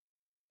roller.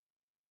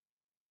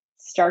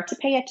 Start to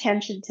pay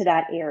attention to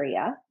that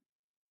area.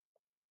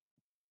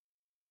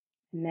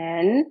 And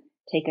then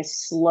take a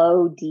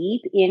slow,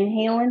 deep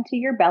inhale into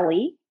your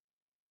belly.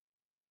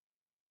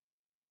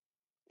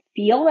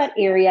 Feel that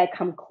area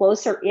come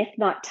closer, if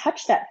not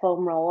touch that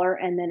foam roller.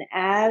 And then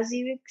as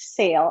you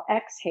exhale,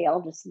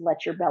 just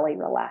let your belly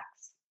relax.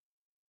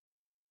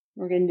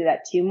 We're going to do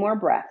that 2 more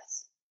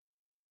breaths.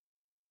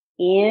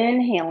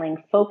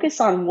 Inhaling,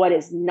 focus on what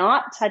is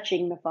not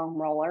touching the foam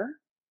roller.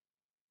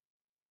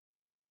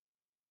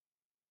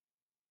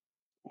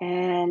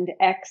 And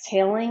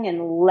exhaling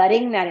and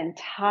letting that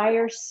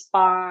entire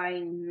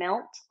spine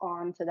melt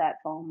onto that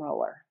foam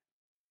roller.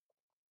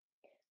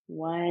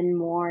 1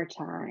 more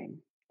time.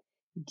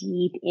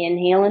 Deep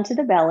inhale into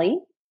the belly.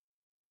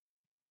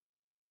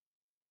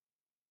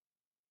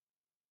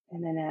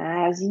 And then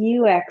as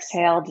you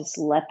exhale, just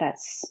let that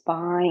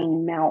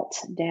spine melt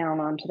down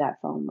onto that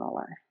foam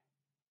roller.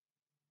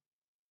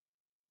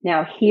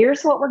 Now,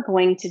 here's what we're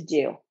going to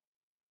do.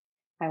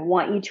 I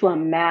want you to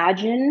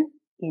imagine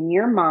in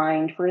your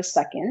mind for a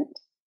second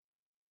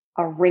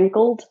a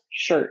wrinkled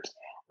shirt,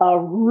 a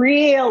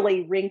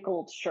really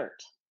wrinkled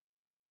shirt.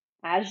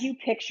 As you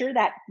picture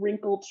that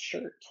wrinkled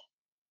shirt,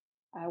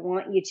 I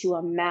want you to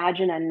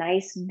imagine a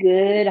nice,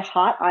 good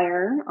hot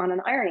iron on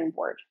an ironing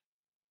board.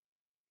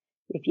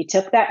 If you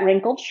took that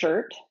wrinkled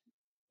shirt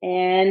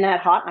and that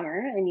hot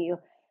iron and you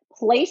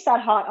place that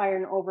hot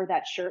iron over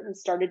that shirt and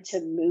started to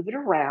move it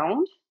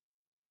around,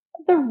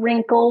 the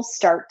wrinkles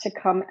start to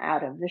come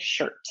out of the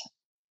shirt.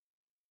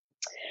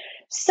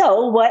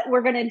 So what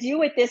we're going to do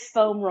with this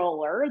foam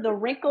roller, the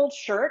wrinkled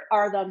shirt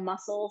are the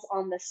muscles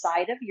on the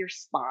side of your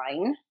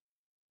spine.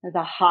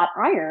 The hot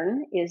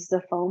iron is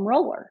the foam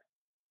roller.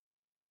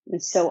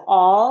 And so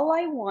all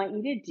I want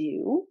you to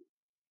do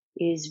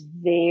is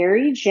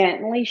very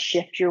gently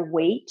shift your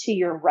weight to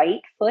your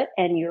right foot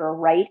and your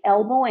right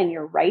elbow and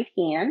your right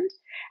hand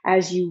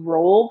as you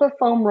roll the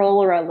foam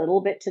roller a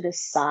little bit to the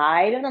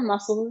side of the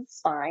muscle of the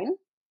spine.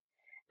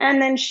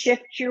 And then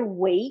shift your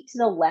weight to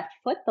the left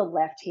foot, the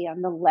left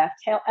hand, the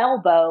left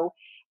elbow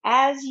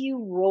as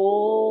you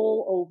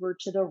roll over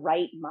to the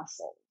right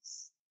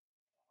muscles.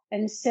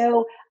 And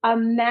so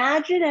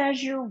imagine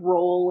as you're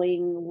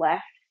rolling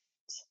left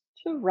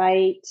to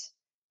right,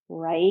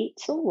 right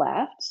to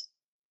left,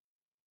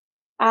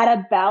 at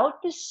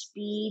about the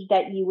speed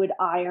that you would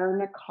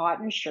iron a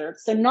cotton shirt.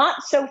 So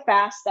not so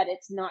fast that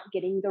it's not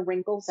getting the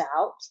wrinkles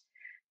out,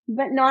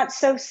 but not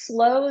so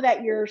slow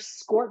that you're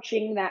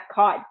scorching that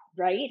cotton,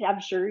 right? I'm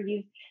sure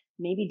you've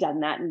maybe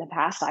done that in the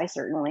past. I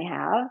certainly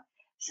have.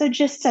 So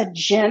just a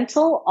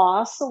gentle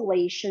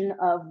oscillation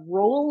of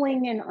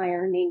rolling and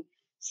ironing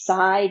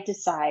side to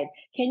side.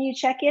 Can you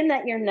check in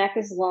that your neck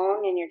is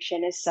long and your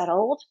chin is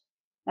settled?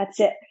 That's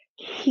it.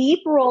 Keep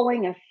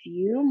rolling a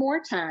few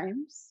more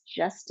times,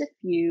 just a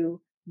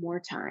few more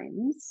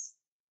times.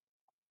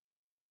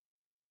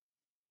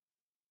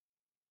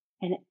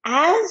 And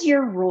as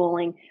you're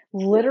rolling,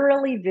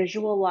 literally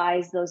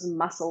visualize those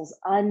muscles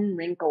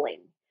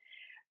unwrinkling,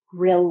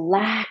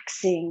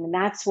 relaxing.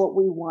 That's what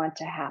we want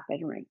to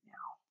happen right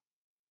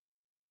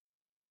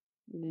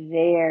now.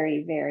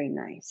 Very, very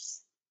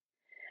nice.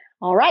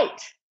 All right,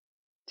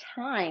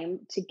 time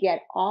to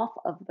get off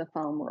of the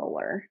foam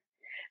roller.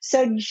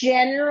 So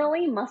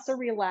generally, muscle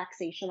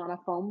relaxation on a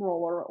foam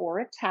roller or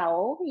a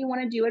towel, you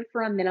want to do it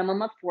for a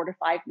minimum of 4 to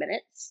 5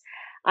 minutes.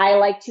 I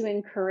like to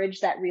encourage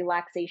that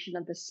relaxation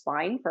of the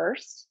spine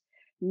first.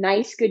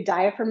 Nice, good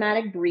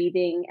diaphragmatic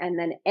breathing, and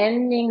then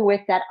ending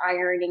with that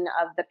ironing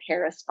of the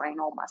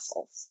paraspinal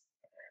muscles.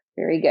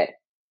 Very good.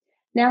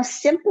 Now,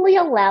 simply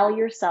allow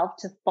yourself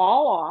to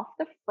fall off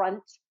the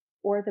front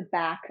or the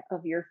back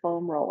of your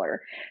foam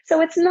roller.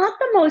 So it's not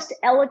the most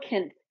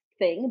elegant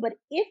thing, but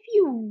if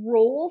you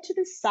roll to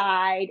the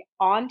side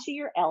onto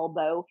your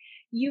elbow,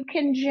 you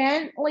can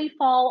gently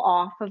fall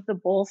off of the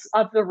bolts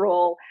of the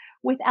roll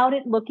without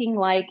it looking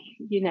like,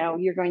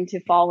 you're going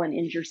to fall and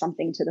injure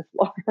something to the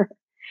floor.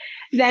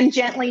 Then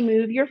gently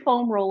move your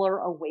foam roller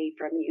away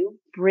from you.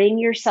 Bring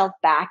yourself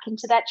back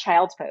into that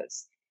child's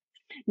pose.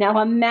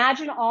 Now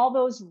imagine all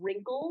those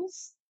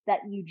wrinkles that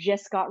you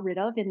just got rid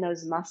of in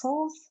those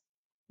muscles.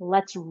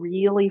 Let's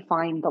really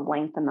find the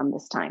length in them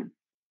this time.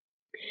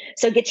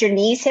 So get your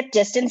knees hip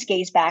distance,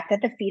 gaze back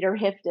that the feet are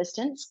hip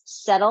distance.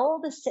 Settle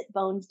the sit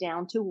bones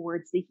down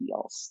towards the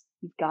heels.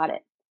 You've got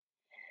it.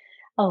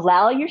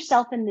 Allow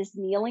yourself in this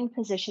kneeling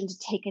position to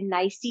take a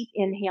nice deep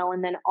inhale,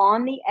 and then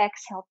on the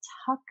exhale,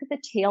 tuck the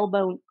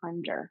tailbone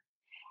under,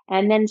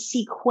 and then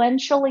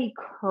sequentially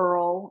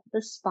curl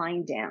the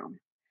spine down.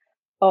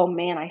 Oh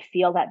man, I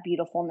feel that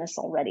beautifulness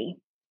already.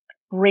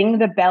 Bring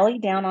the belly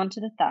down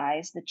onto the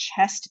thighs, the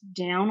chest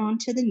down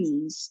onto the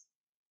knees,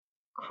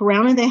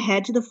 crown of the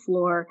head to the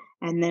floor,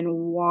 and then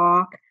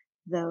walk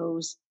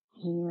those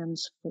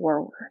hands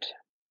forward.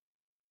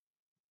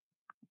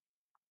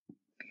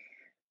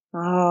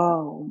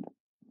 Oh,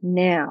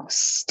 now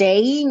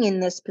staying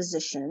in this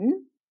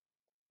position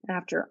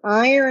after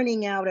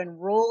ironing out and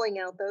rolling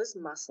out those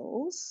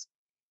muscles,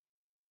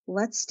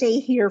 let's stay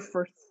here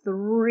for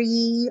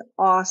 3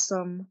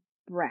 awesome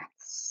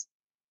breaths.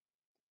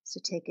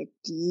 So take a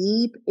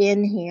deep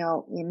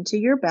inhale into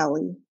your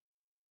belly.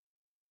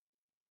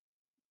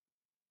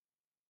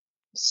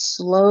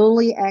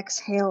 Slowly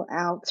exhale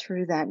out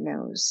through that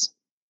nose.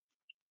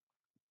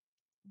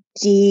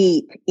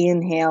 Deep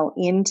inhale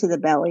into the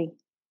belly.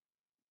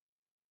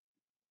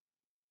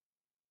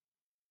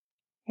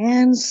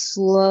 And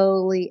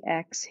slowly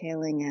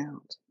exhaling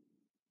out.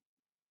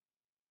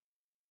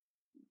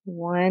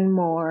 One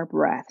more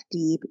breath.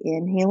 Deep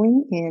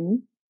inhaling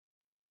in.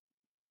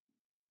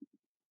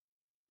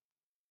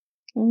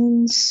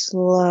 And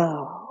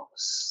slow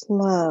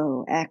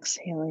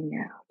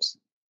exhaling out.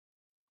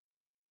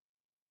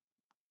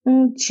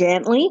 And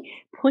gently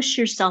push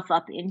yourself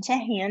up into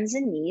hands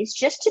and knees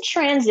just to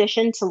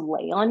transition to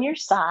lay on your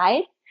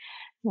side.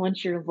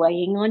 Once you're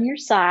laying on your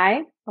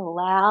side,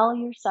 allow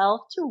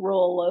yourself to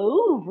roll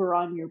over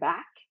on your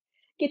back.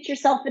 Get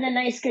yourself in a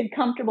nice, good,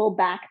 comfortable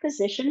back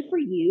position for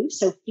you.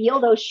 So feel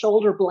those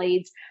shoulder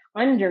blades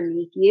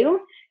underneath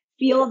you.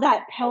 Feel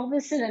that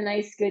pelvis in a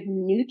nice, good,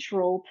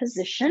 neutral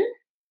position.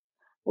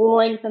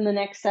 Lengthen the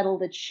neck, settle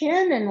the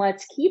chin, and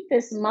let's keep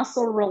this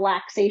muscle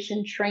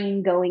relaxation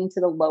train going to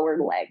the lower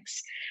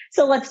legs.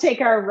 So let's take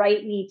our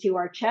right knee to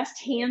our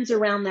chest, hands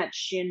around that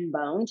shin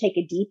bone. Take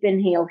a deep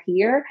inhale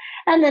here,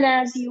 and then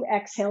as you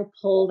exhale,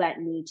 pull that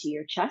knee to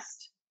your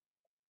chest.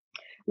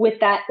 With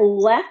that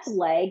left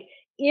leg,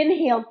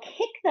 inhale,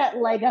 kick that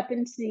leg up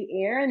into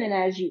the air, and then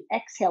as you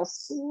exhale,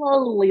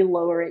 slowly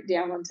lower it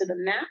down onto the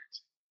mat.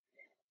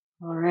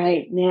 All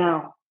right,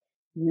 now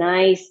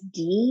nice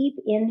deep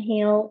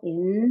inhale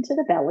into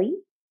the belly.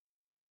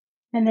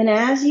 And then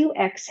as you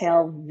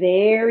exhale,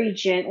 very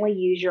gently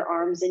use your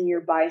arms and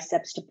your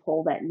biceps to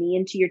pull that knee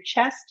into your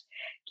chest.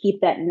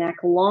 Keep that neck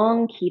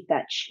long, keep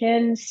that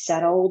chin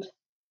settled.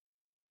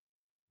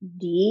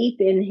 Deep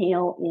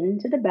inhale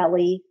into the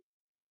belly.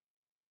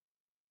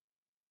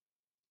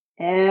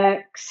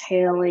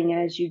 Exhaling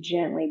as you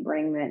gently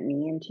bring that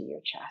knee into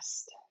your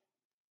chest.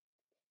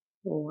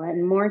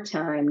 One more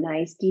time.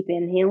 Nice deep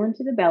inhale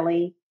into the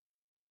belly.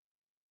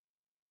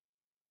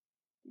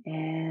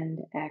 And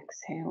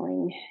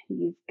exhaling.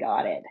 You've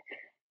got it.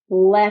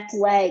 Left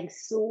leg,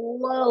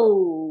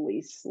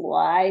 slowly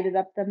slide it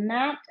up the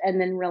mat and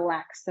then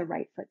relax the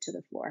right foot to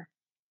the floor.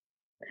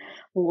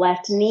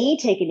 Left knee,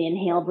 take an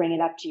inhale, bring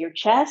it up to your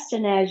chest.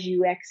 And as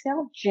you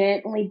exhale,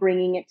 gently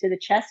bringing it to the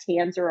chest,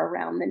 hands are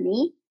around the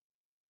knee.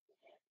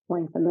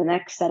 Lengthen the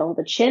neck, settle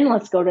the chin.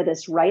 Let's go to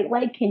this right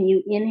leg. Can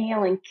you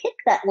inhale and kick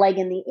that leg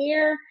in the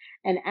air?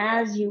 And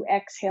as you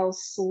exhale,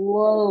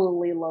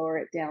 slowly lower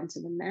it down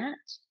to the mat.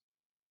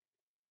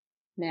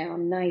 Now,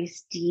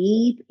 nice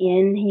deep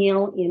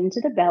inhale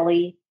into the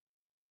belly.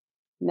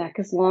 Neck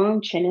is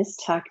long, chin is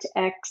tucked.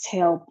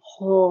 Exhale,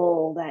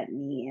 pull that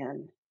knee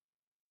in.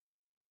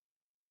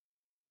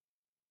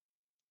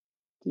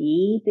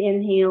 Deep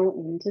inhale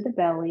into the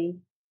belly.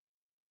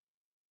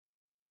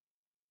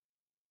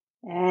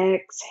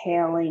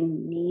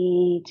 Exhaling,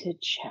 knee to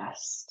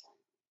chest.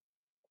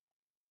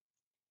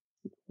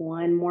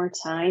 One more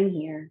time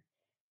here.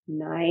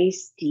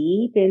 Nice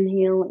deep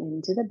inhale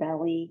into the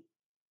belly.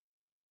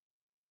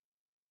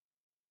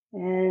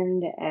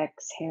 And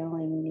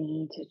exhaling,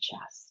 knee to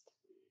chest.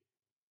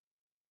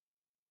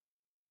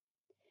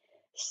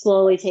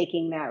 Slowly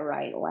taking that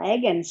right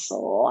leg and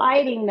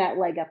sliding that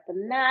leg up the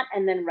mat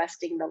and then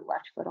resting the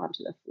left foot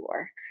onto the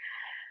floor.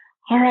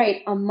 All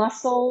right, a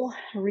muscle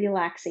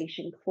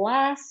relaxation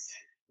class.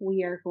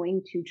 We are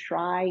going to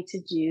try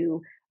to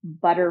do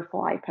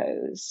butterfly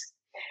pose.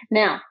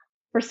 Now,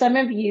 for some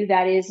of you,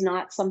 that is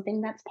not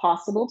something that's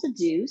possible to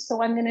do.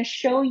 So I'm going to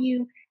show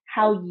you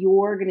how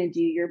you're going to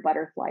do your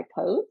butterfly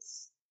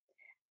pose.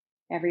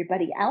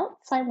 Everybody else,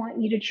 I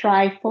want you to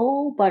try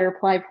full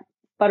butterfly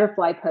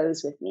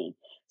pose with me.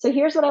 So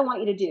here's what I want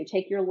you to do.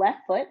 Take your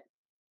left foot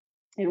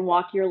and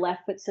walk your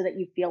left foot so that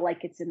you feel like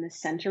it's in the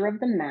center of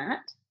the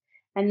mat.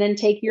 And then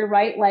take your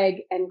right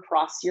leg and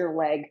cross your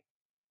leg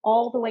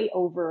all the way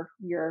over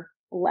your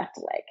left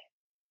leg.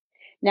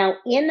 Now,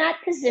 in that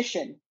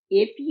position,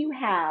 if you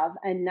have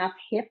enough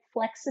hip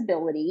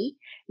flexibility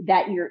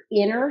that your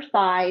inner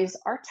thighs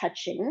are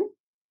touching,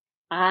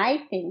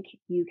 I think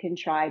you can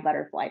try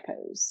butterfly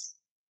pose.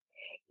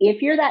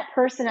 If you're that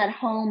person at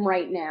home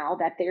right now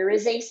that there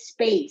is a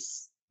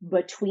space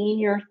between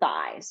your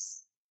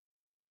thighs,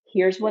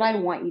 here's what I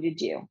want you to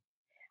do.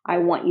 I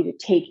want you to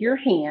take your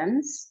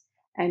hands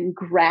and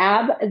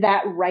grab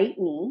that right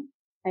knee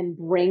and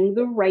bring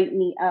the right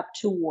knee up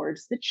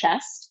towards the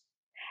chest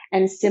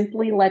and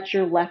simply let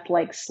your left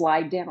leg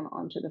slide down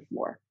onto the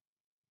floor.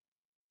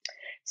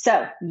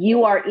 So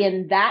you are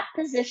in that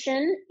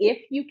position if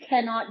you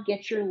cannot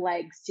get your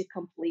legs to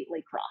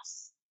completely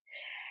cross.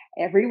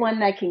 Everyone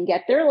that can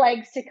get their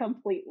legs to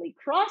completely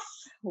cross,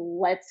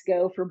 let's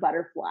go for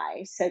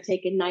butterfly. So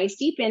take a nice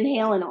deep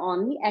inhale, and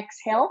on the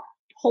exhale,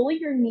 pull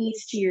your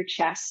knees to your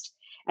chest,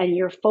 and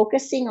you're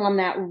focusing on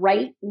that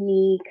right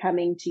knee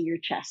coming to your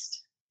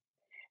chest.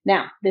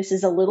 Now, this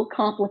is a little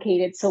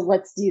complicated, so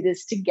let's do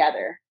this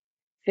together.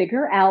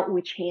 Figure out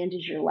which hand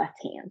is your left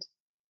hand.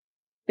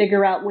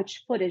 Figure out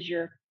which foot is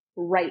your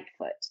right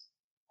foot.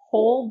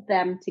 Hold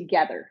them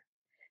together.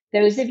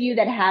 Those of you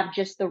that have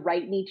just the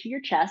right knee to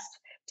your chest,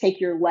 take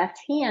your left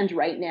hand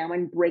right now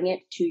and bring it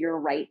to your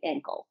right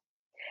ankle.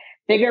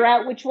 Figure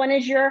out which one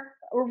is your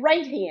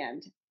right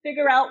hand.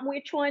 Figure out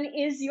which one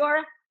is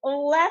your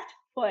left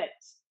foot.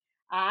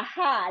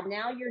 Aha,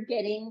 now you're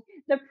getting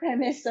the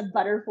premise of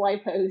butterfly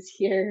pose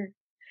here.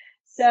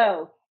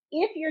 So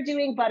if you're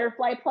doing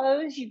butterfly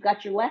pose, you've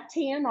got your left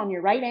hand on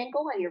your right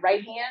ankle and your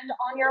right hand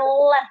on your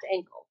left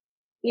ankle.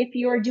 If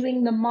you're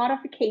doing the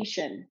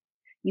modification,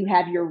 you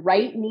have your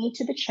right knee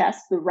to the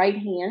chest. The right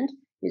hand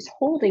is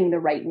holding the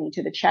right knee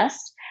to the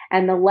chest,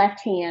 and the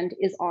left hand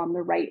is on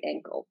the right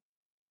ankle.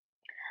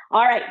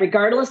 All right,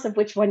 regardless of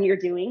which one you're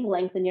doing,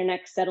 lengthen your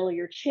neck, settle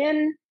your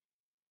chin.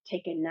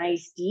 Take a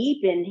nice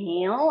deep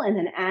inhale, and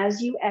then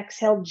as you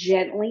exhale,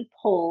 gently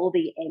pull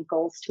the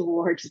ankles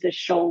towards the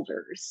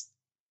shoulders.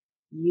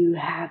 You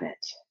have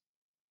it.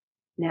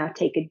 Now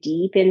take a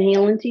deep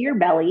inhale into your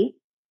belly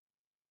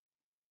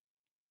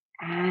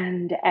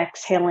and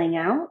exhaling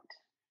out.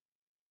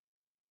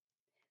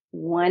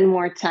 One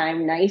more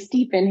time, nice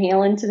deep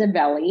inhale into the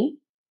belly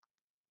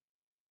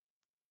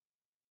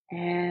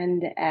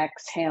and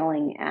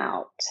exhaling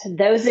out.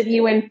 Those of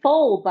you in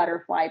full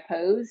butterfly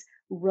pose,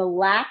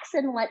 relax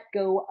and let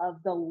go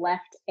of the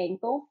left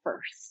ankle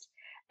first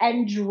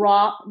and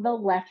drop the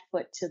left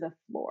foot to the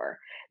floor.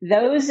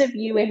 Those of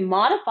you in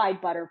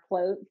modified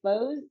butterfly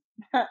pose,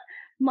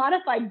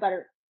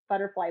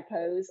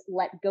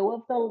 let go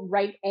of the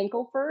right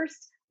ankle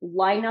first,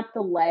 line up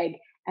the leg,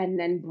 and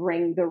then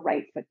bring the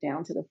right foot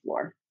down to the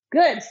floor.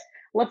 Good.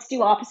 Let's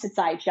do opposite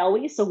side, shall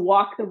we? So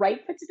walk the right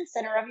foot to the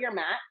center of your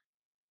mat.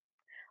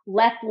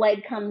 Left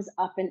leg comes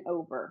up and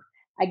over.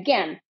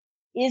 Again,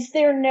 is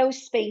there no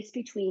space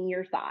between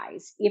your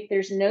thighs? If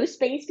there's no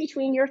space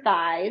between your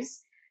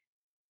thighs,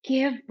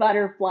 give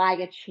butterfly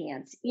a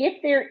chance.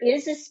 If there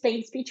is a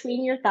space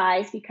between your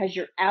thighs because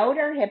your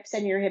outer hips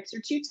and your hips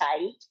are too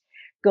tight,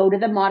 go to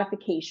the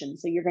modification.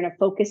 So you're going to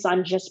focus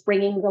on just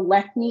bringing the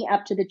left knee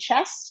up to the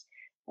chest,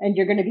 and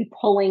you're going to be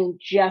pulling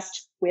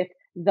just with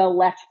the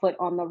left foot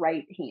on the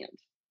right hand.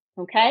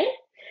 Okay?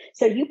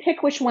 So you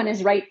pick which one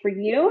is right for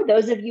you.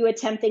 Those of you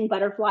attempting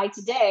butterfly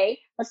today,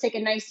 let's take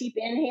a nice deep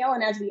inhale.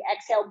 And as we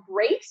exhale,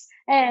 brace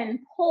and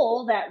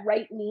pull that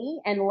right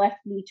knee and left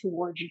knee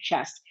towards your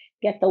chest.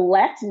 Get the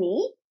left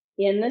knee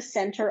in the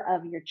center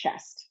of your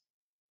chest.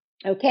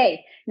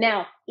 Okay,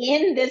 now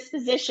in this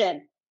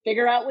position,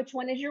 figure out which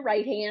one is your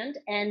right hand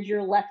and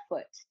your left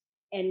foot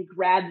and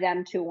grab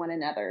them to one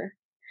another.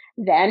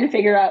 Then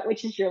figure out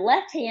which is your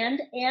left hand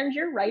and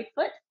your right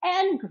foot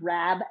and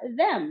grab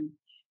them.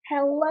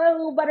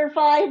 Hello,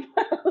 butterfly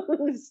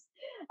pose.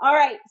 All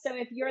right, so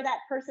if you're that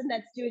person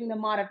that's doing the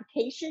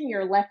modification,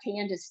 your left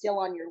hand is still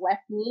on your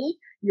left knee,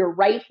 your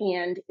right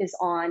hand is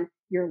on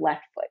your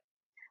left foot.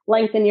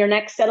 Lengthen your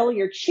neck, settle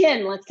your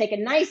chin. Let's take a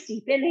nice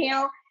deep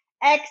inhale.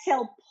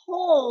 Exhale,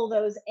 pull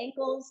those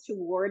ankles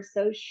towards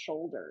those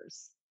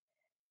shoulders.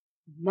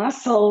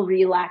 Muscle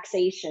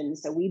relaxation.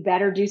 So we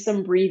better do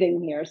some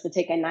breathing here. So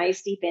take a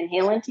nice deep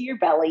inhale into your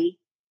belly.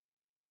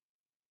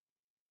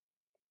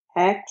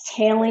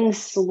 Exhaling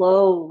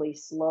slowly,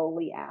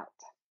 slowly out.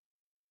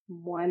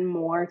 One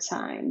more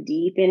time.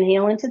 Deep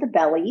inhale into the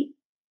belly.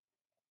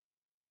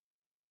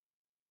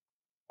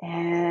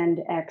 And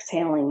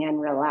exhaling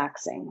and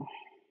relaxing.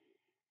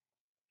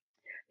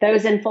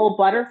 Those in full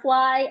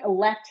butterfly,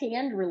 left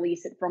hand,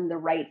 release it from the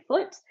right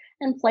foot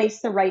and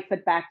place the right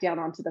foot back down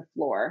onto the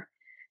floor.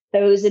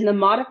 Those in the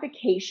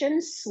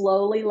modification,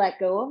 slowly let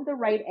go of the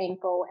right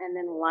ankle and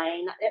then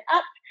line it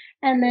up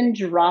and then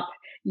drop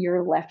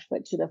your left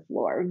foot to the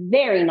floor.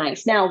 Very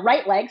nice. Now,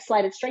 right leg,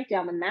 slide it straight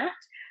down the mat.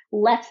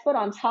 Left foot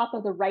on top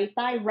of the right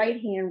thigh,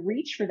 right hand,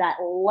 reach for that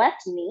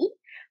left knee.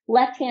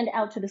 Left hand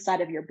out to the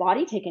side of your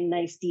body. Take a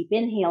nice deep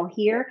inhale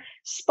here.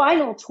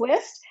 Spinal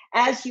twist.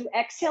 As you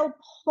exhale,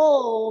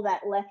 pull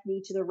that left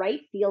knee to the right.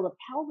 Feel the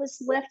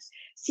pelvis lift.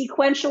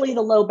 Sequentially,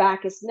 the low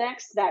back is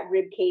next. That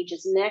rib cage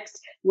is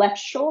next. Left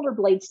shoulder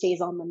blade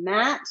stays on the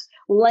mat.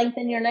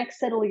 Lengthen your neck,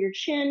 settle your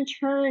chin.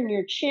 Turn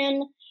your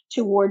chin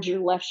towards your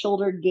left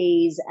shoulder.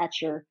 Gaze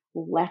at your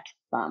left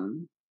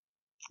thumb.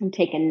 And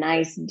take a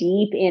nice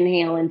deep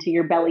inhale into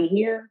your belly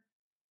here.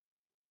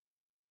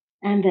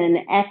 And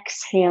then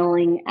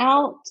exhaling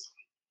out.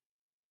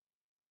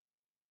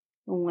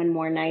 One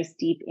more nice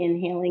deep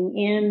inhaling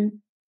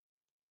in.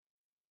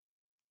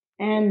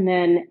 And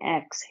then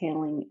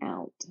exhaling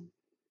out.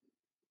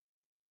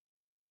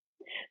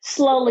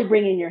 Slowly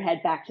bringing your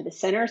head back to the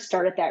center.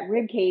 Start at that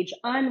rib cage,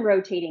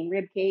 unrotating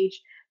rib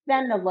cage,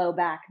 then the low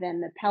back,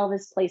 then the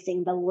pelvis,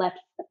 placing the left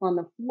foot on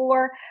the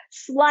floor,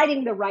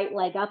 sliding the right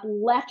leg up,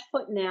 left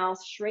foot now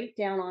straight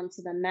down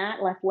onto the mat,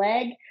 left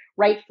leg,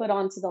 right foot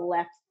onto the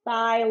left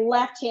thigh,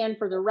 left hand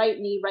for the right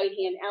knee, right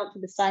hand out to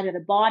the side of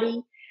the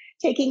body.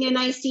 Taking a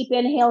nice deep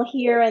inhale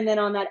here, and then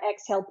on that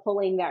exhale,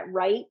 pulling that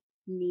right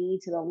knee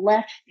to the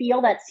left.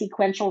 Feel that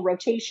sequential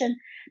rotation.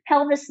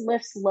 Pelvis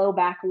lifts, low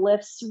back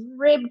lifts,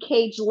 rib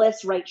cage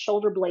lifts, right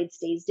shoulder blade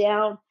stays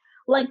down.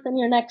 Lengthen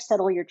your neck,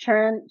 settle your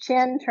chin,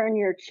 turn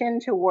your chin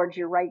towards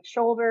your right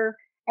shoulder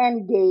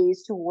and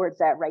gaze towards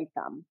that right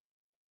thumb.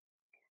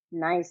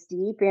 Nice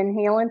deep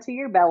inhale into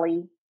your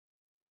belly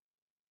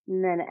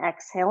and then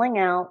exhaling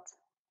out.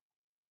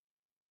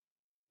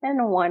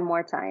 And one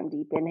more time,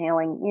 deep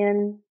inhaling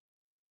in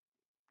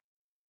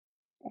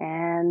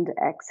and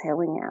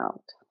exhaling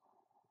out.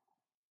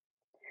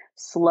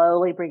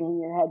 Slowly bringing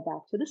your head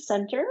back to the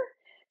center,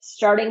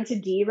 starting to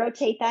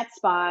derotate that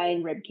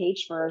spine, rib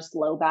cage first,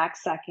 low back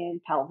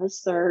second,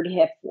 pelvis third,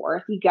 hip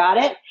fourth. You got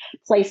it.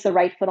 Place the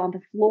right foot on the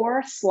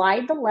floor,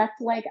 slide the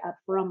left leg up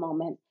for a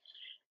moment.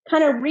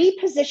 Kind of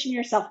reposition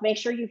yourself. Make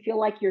sure you feel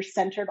like you're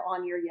centered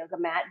on your yoga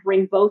mat.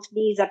 Bring both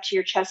knees up to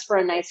your chest for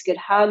a nice good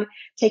hug.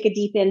 Take a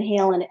deep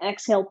inhale and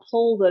exhale.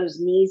 Pull those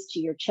knees to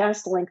your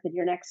chest. Lengthen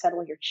your neck,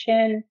 settle your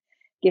chin.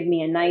 Give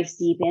me a nice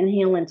deep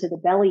inhale into the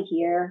belly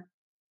here.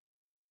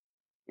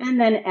 And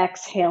then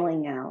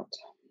exhaling out.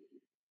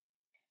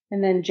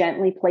 And then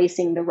gently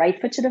placing the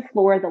right foot to the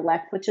floor, the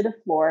left foot to the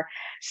floor,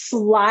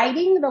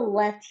 sliding the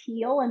left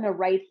heel and the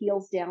right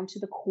heels down to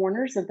the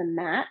corners of the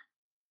mat.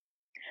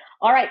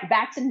 All right,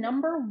 back to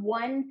number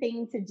one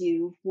thing to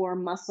do for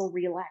muscle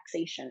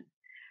relaxation.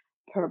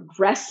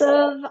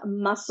 Progressive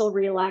muscle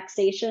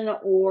relaxation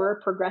or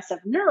progressive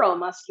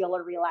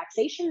neuromuscular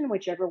relaxation,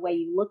 whichever way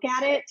you look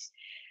at it.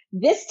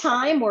 This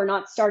time, we're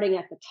not starting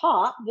at the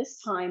top. This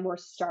time, we're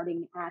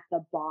starting at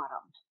the bottom.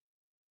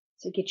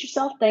 So get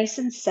yourself nice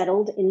and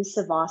settled in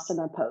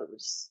Savasana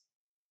pose.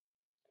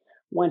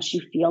 Once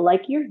you feel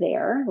like you're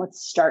there,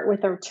 let's start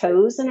with our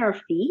toes and our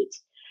feet.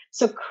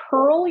 So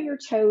curl your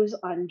toes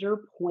under,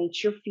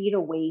 point your feet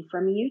away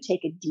from you.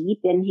 Take a deep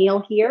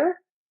inhale here.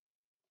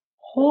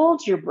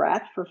 Hold your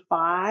breath for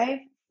 5,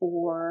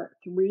 4,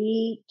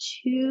 3,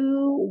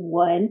 2,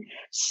 1.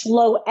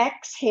 Slow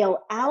exhale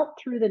out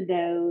through the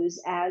nose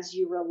as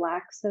you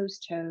relax those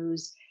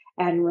toes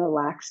and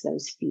relax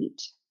those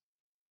feet.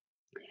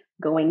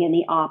 Going in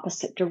the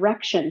opposite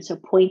direction. So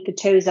point the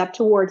toes up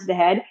towards the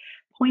head.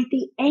 Point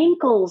the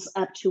ankles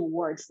up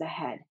towards the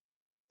head.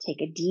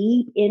 Take a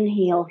deep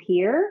inhale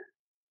here.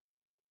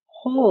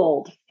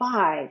 Hold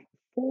 5,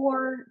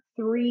 4,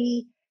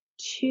 3,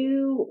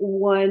 2,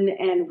 1,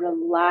 and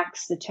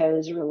relax the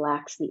toes,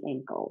 relax the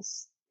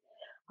ankles.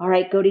 All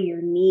right, go to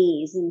your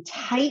knees and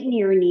tighten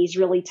your knees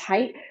really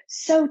tight,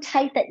 so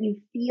tight that you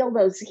feel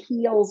those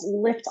heels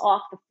lift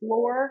off the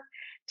floor.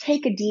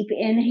 Take a deep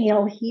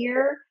inhale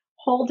here.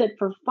 Hold it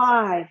for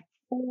 5,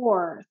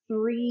 4,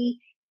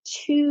 3,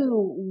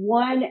 2,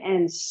 1,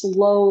 and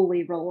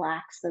slowly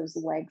relax those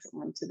legs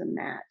onto the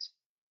mat.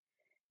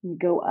 And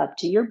go up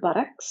to your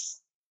buttocks.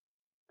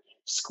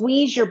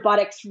 Squeeze your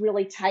buttocks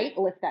really tight.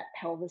 Lift that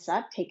pelvis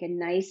up. Take a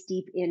nice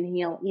deep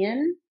inhale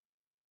in.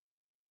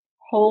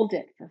 Hold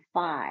it for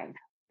 5,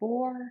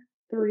 4,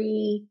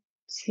 3,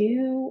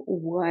 2,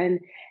 1.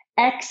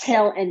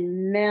 Exhale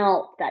and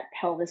melt that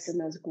pelvis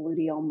and those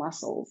gluteal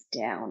muscles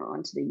down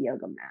onto the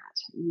yoga mat.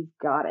 You've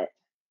got it.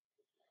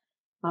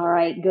 All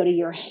right, go to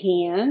your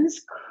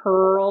hands.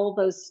 Curl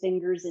those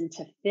fingers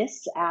into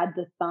fists. Add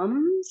the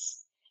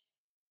thumbs.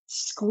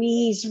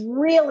 Squeeze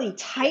really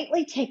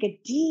tightly. Take a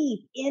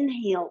deep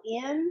inhale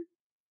in.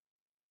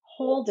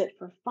 Hold it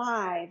for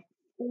 5,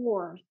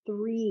 4,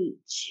 3,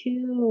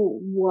 2,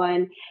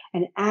 1.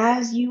 And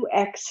as you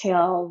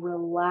exhale,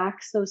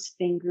 relax those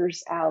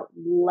fingers out.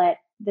 Let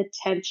the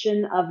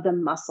tension of the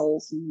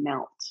muscles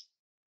melt.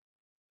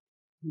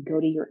 Go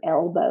to your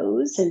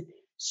elbows and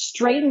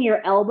straighten your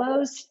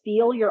elbows.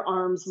 Feel your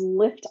arms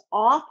lift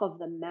off of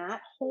the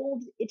mat.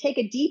 Take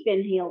a deep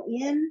inhale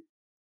in.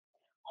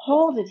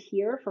 Hold it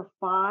here for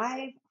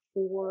 5,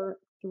 4,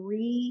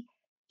 3,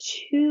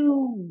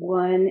 2,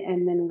 1,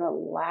 and then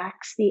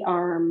relax the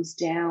arms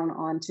down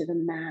onto the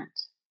mat.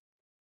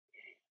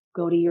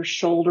 Go to your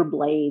shoulder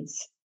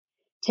blades.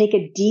 Take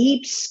a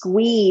deep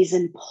squeeze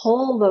and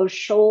pull those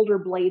shoulder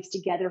blades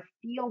together.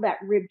 Feel that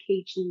rib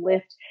cage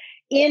lift.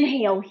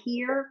 Inhale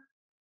here.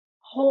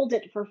 Hold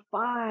it for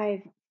 5,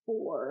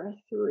 4,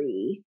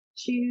 3,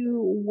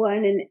 2,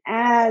 1. And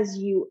as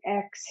you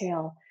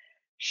exhale,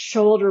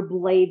 shoulder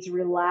blades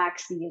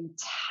relax. The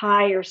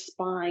entire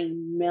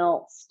spine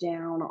melts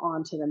down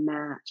onto the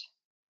mat.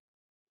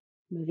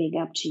 Moving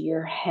up to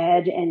your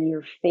head and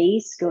your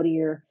face, go to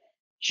your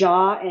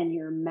jaw and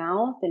your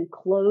mouth and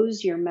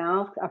close your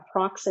mouth.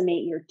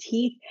 Approximate your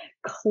teeth.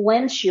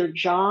 Clench your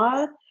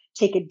jaw.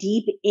 Take a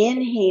deep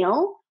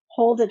inhale.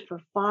 Hold it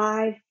for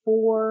 5,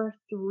 4,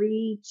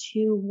 3,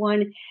 2,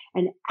 1.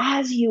 And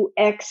as you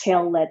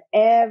exhale, let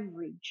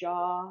every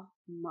jaw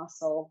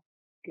muscle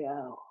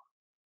go.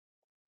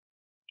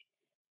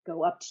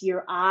 Go up to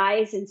your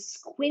eyes and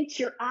squint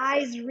your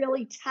eyes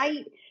really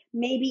tight.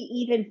 Maybe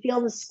even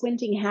feel the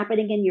squinting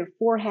happening in your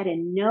forehead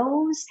and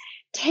nose.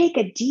 Take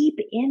a deep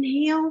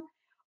inhale.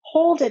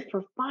 Hold it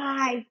for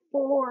 5,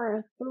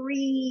 4,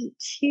 3,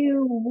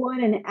 2,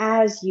 1. And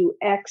as you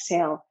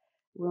exhale,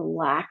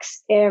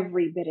 relax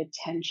every bit of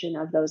tension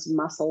of those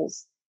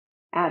muscles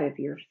out of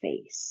your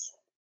face.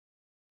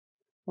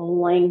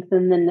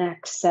 Lengthen the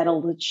neck,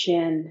 settle the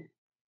chin.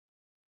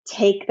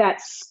 Take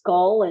that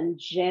skull and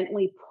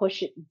gently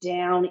push it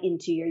down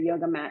into your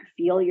yoga mat.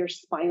 Feel your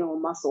spinal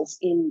muscles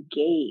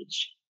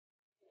engage.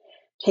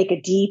 Take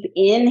a deep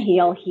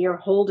inhale here.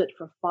 Hold it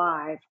for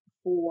 5,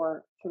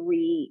 4,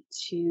 3,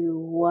 2,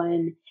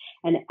 1.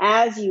 And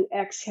as you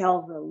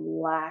exhale,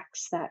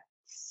 relax that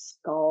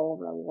skull,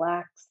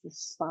 relax the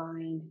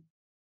spine.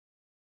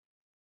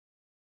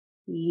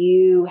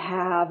 You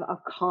have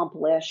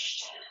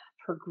accomplished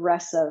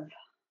progressive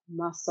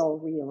muscle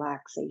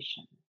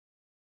relaxation.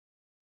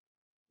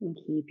 And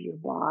keep your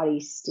body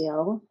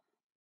still.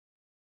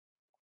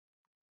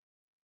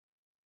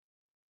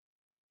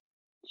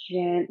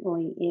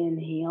 Gently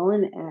inhale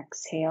and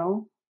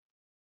exhale.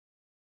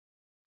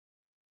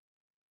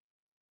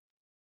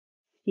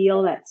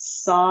 Feel that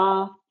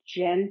soft,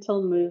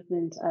 gentle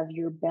movement of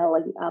your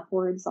belly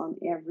upwards on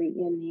every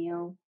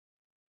inhale.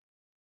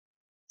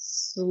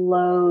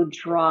 Slow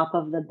drop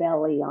of the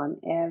belly on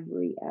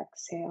every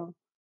exhale.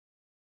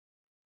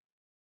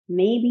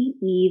 Maybe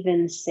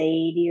even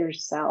say to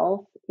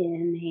yourself,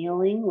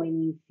 inhaling when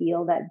you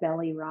feel that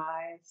belly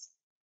rise,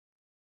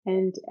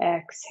 and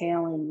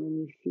exhaling when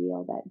you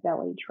feel that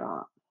belly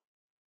drop.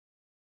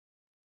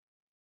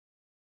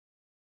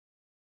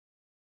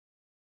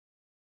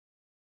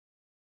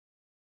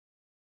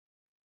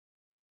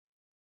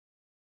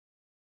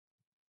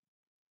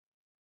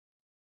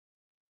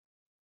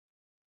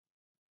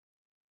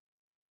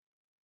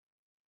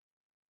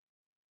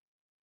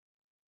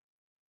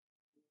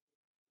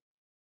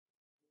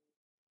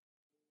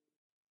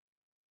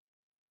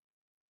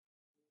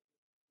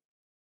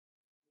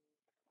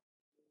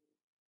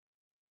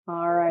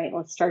 All right,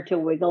 let's start to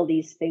wiggle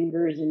these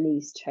fingers and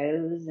these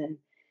toes and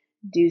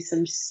do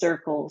some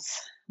circles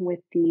with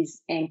these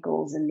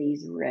ankles and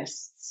these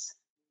wrists.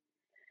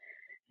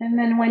 And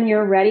then when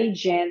you're ready,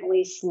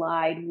 gently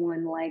slide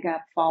one leg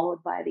up,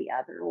 followed by the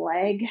other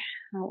leg.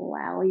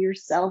 Allow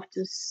yourself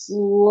to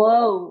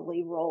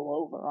slowly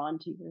roll over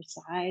onto your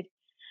side.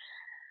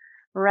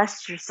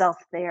 Rest yourself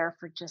there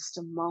for just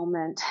a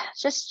moment.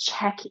 Just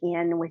check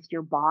in with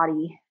your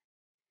body.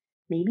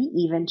 Maybe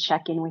even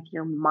check in with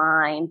your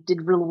mind.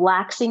 Did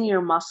relaxing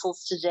your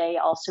muscles today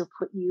also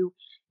put you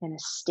in a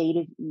state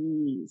of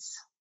ease?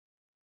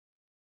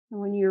 And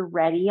when you're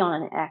ready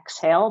on an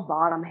exhale,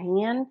 bottom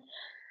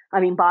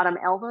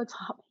elbow,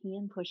 top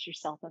hand, push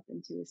yourself up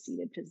into a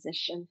seated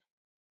position.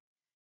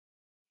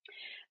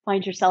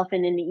 Find yourself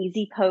in an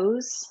easy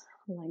pose,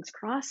 legs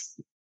crossed,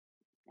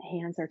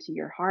 hands are to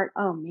your heart.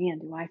 Oh man,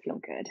 do I feel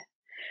good.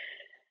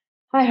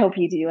 I hope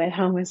you do at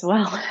home as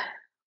well.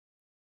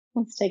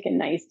 Let's take a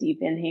nice deep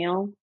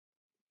inhale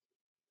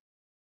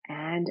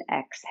and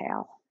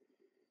exhale.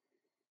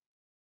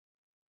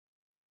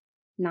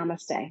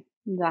 Namaste.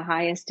 The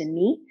highest in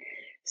me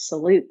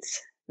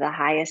salutes the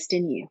highest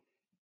in you.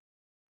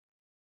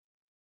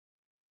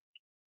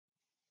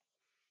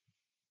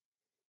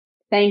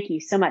 Thank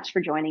you so much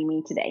for joining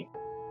me today.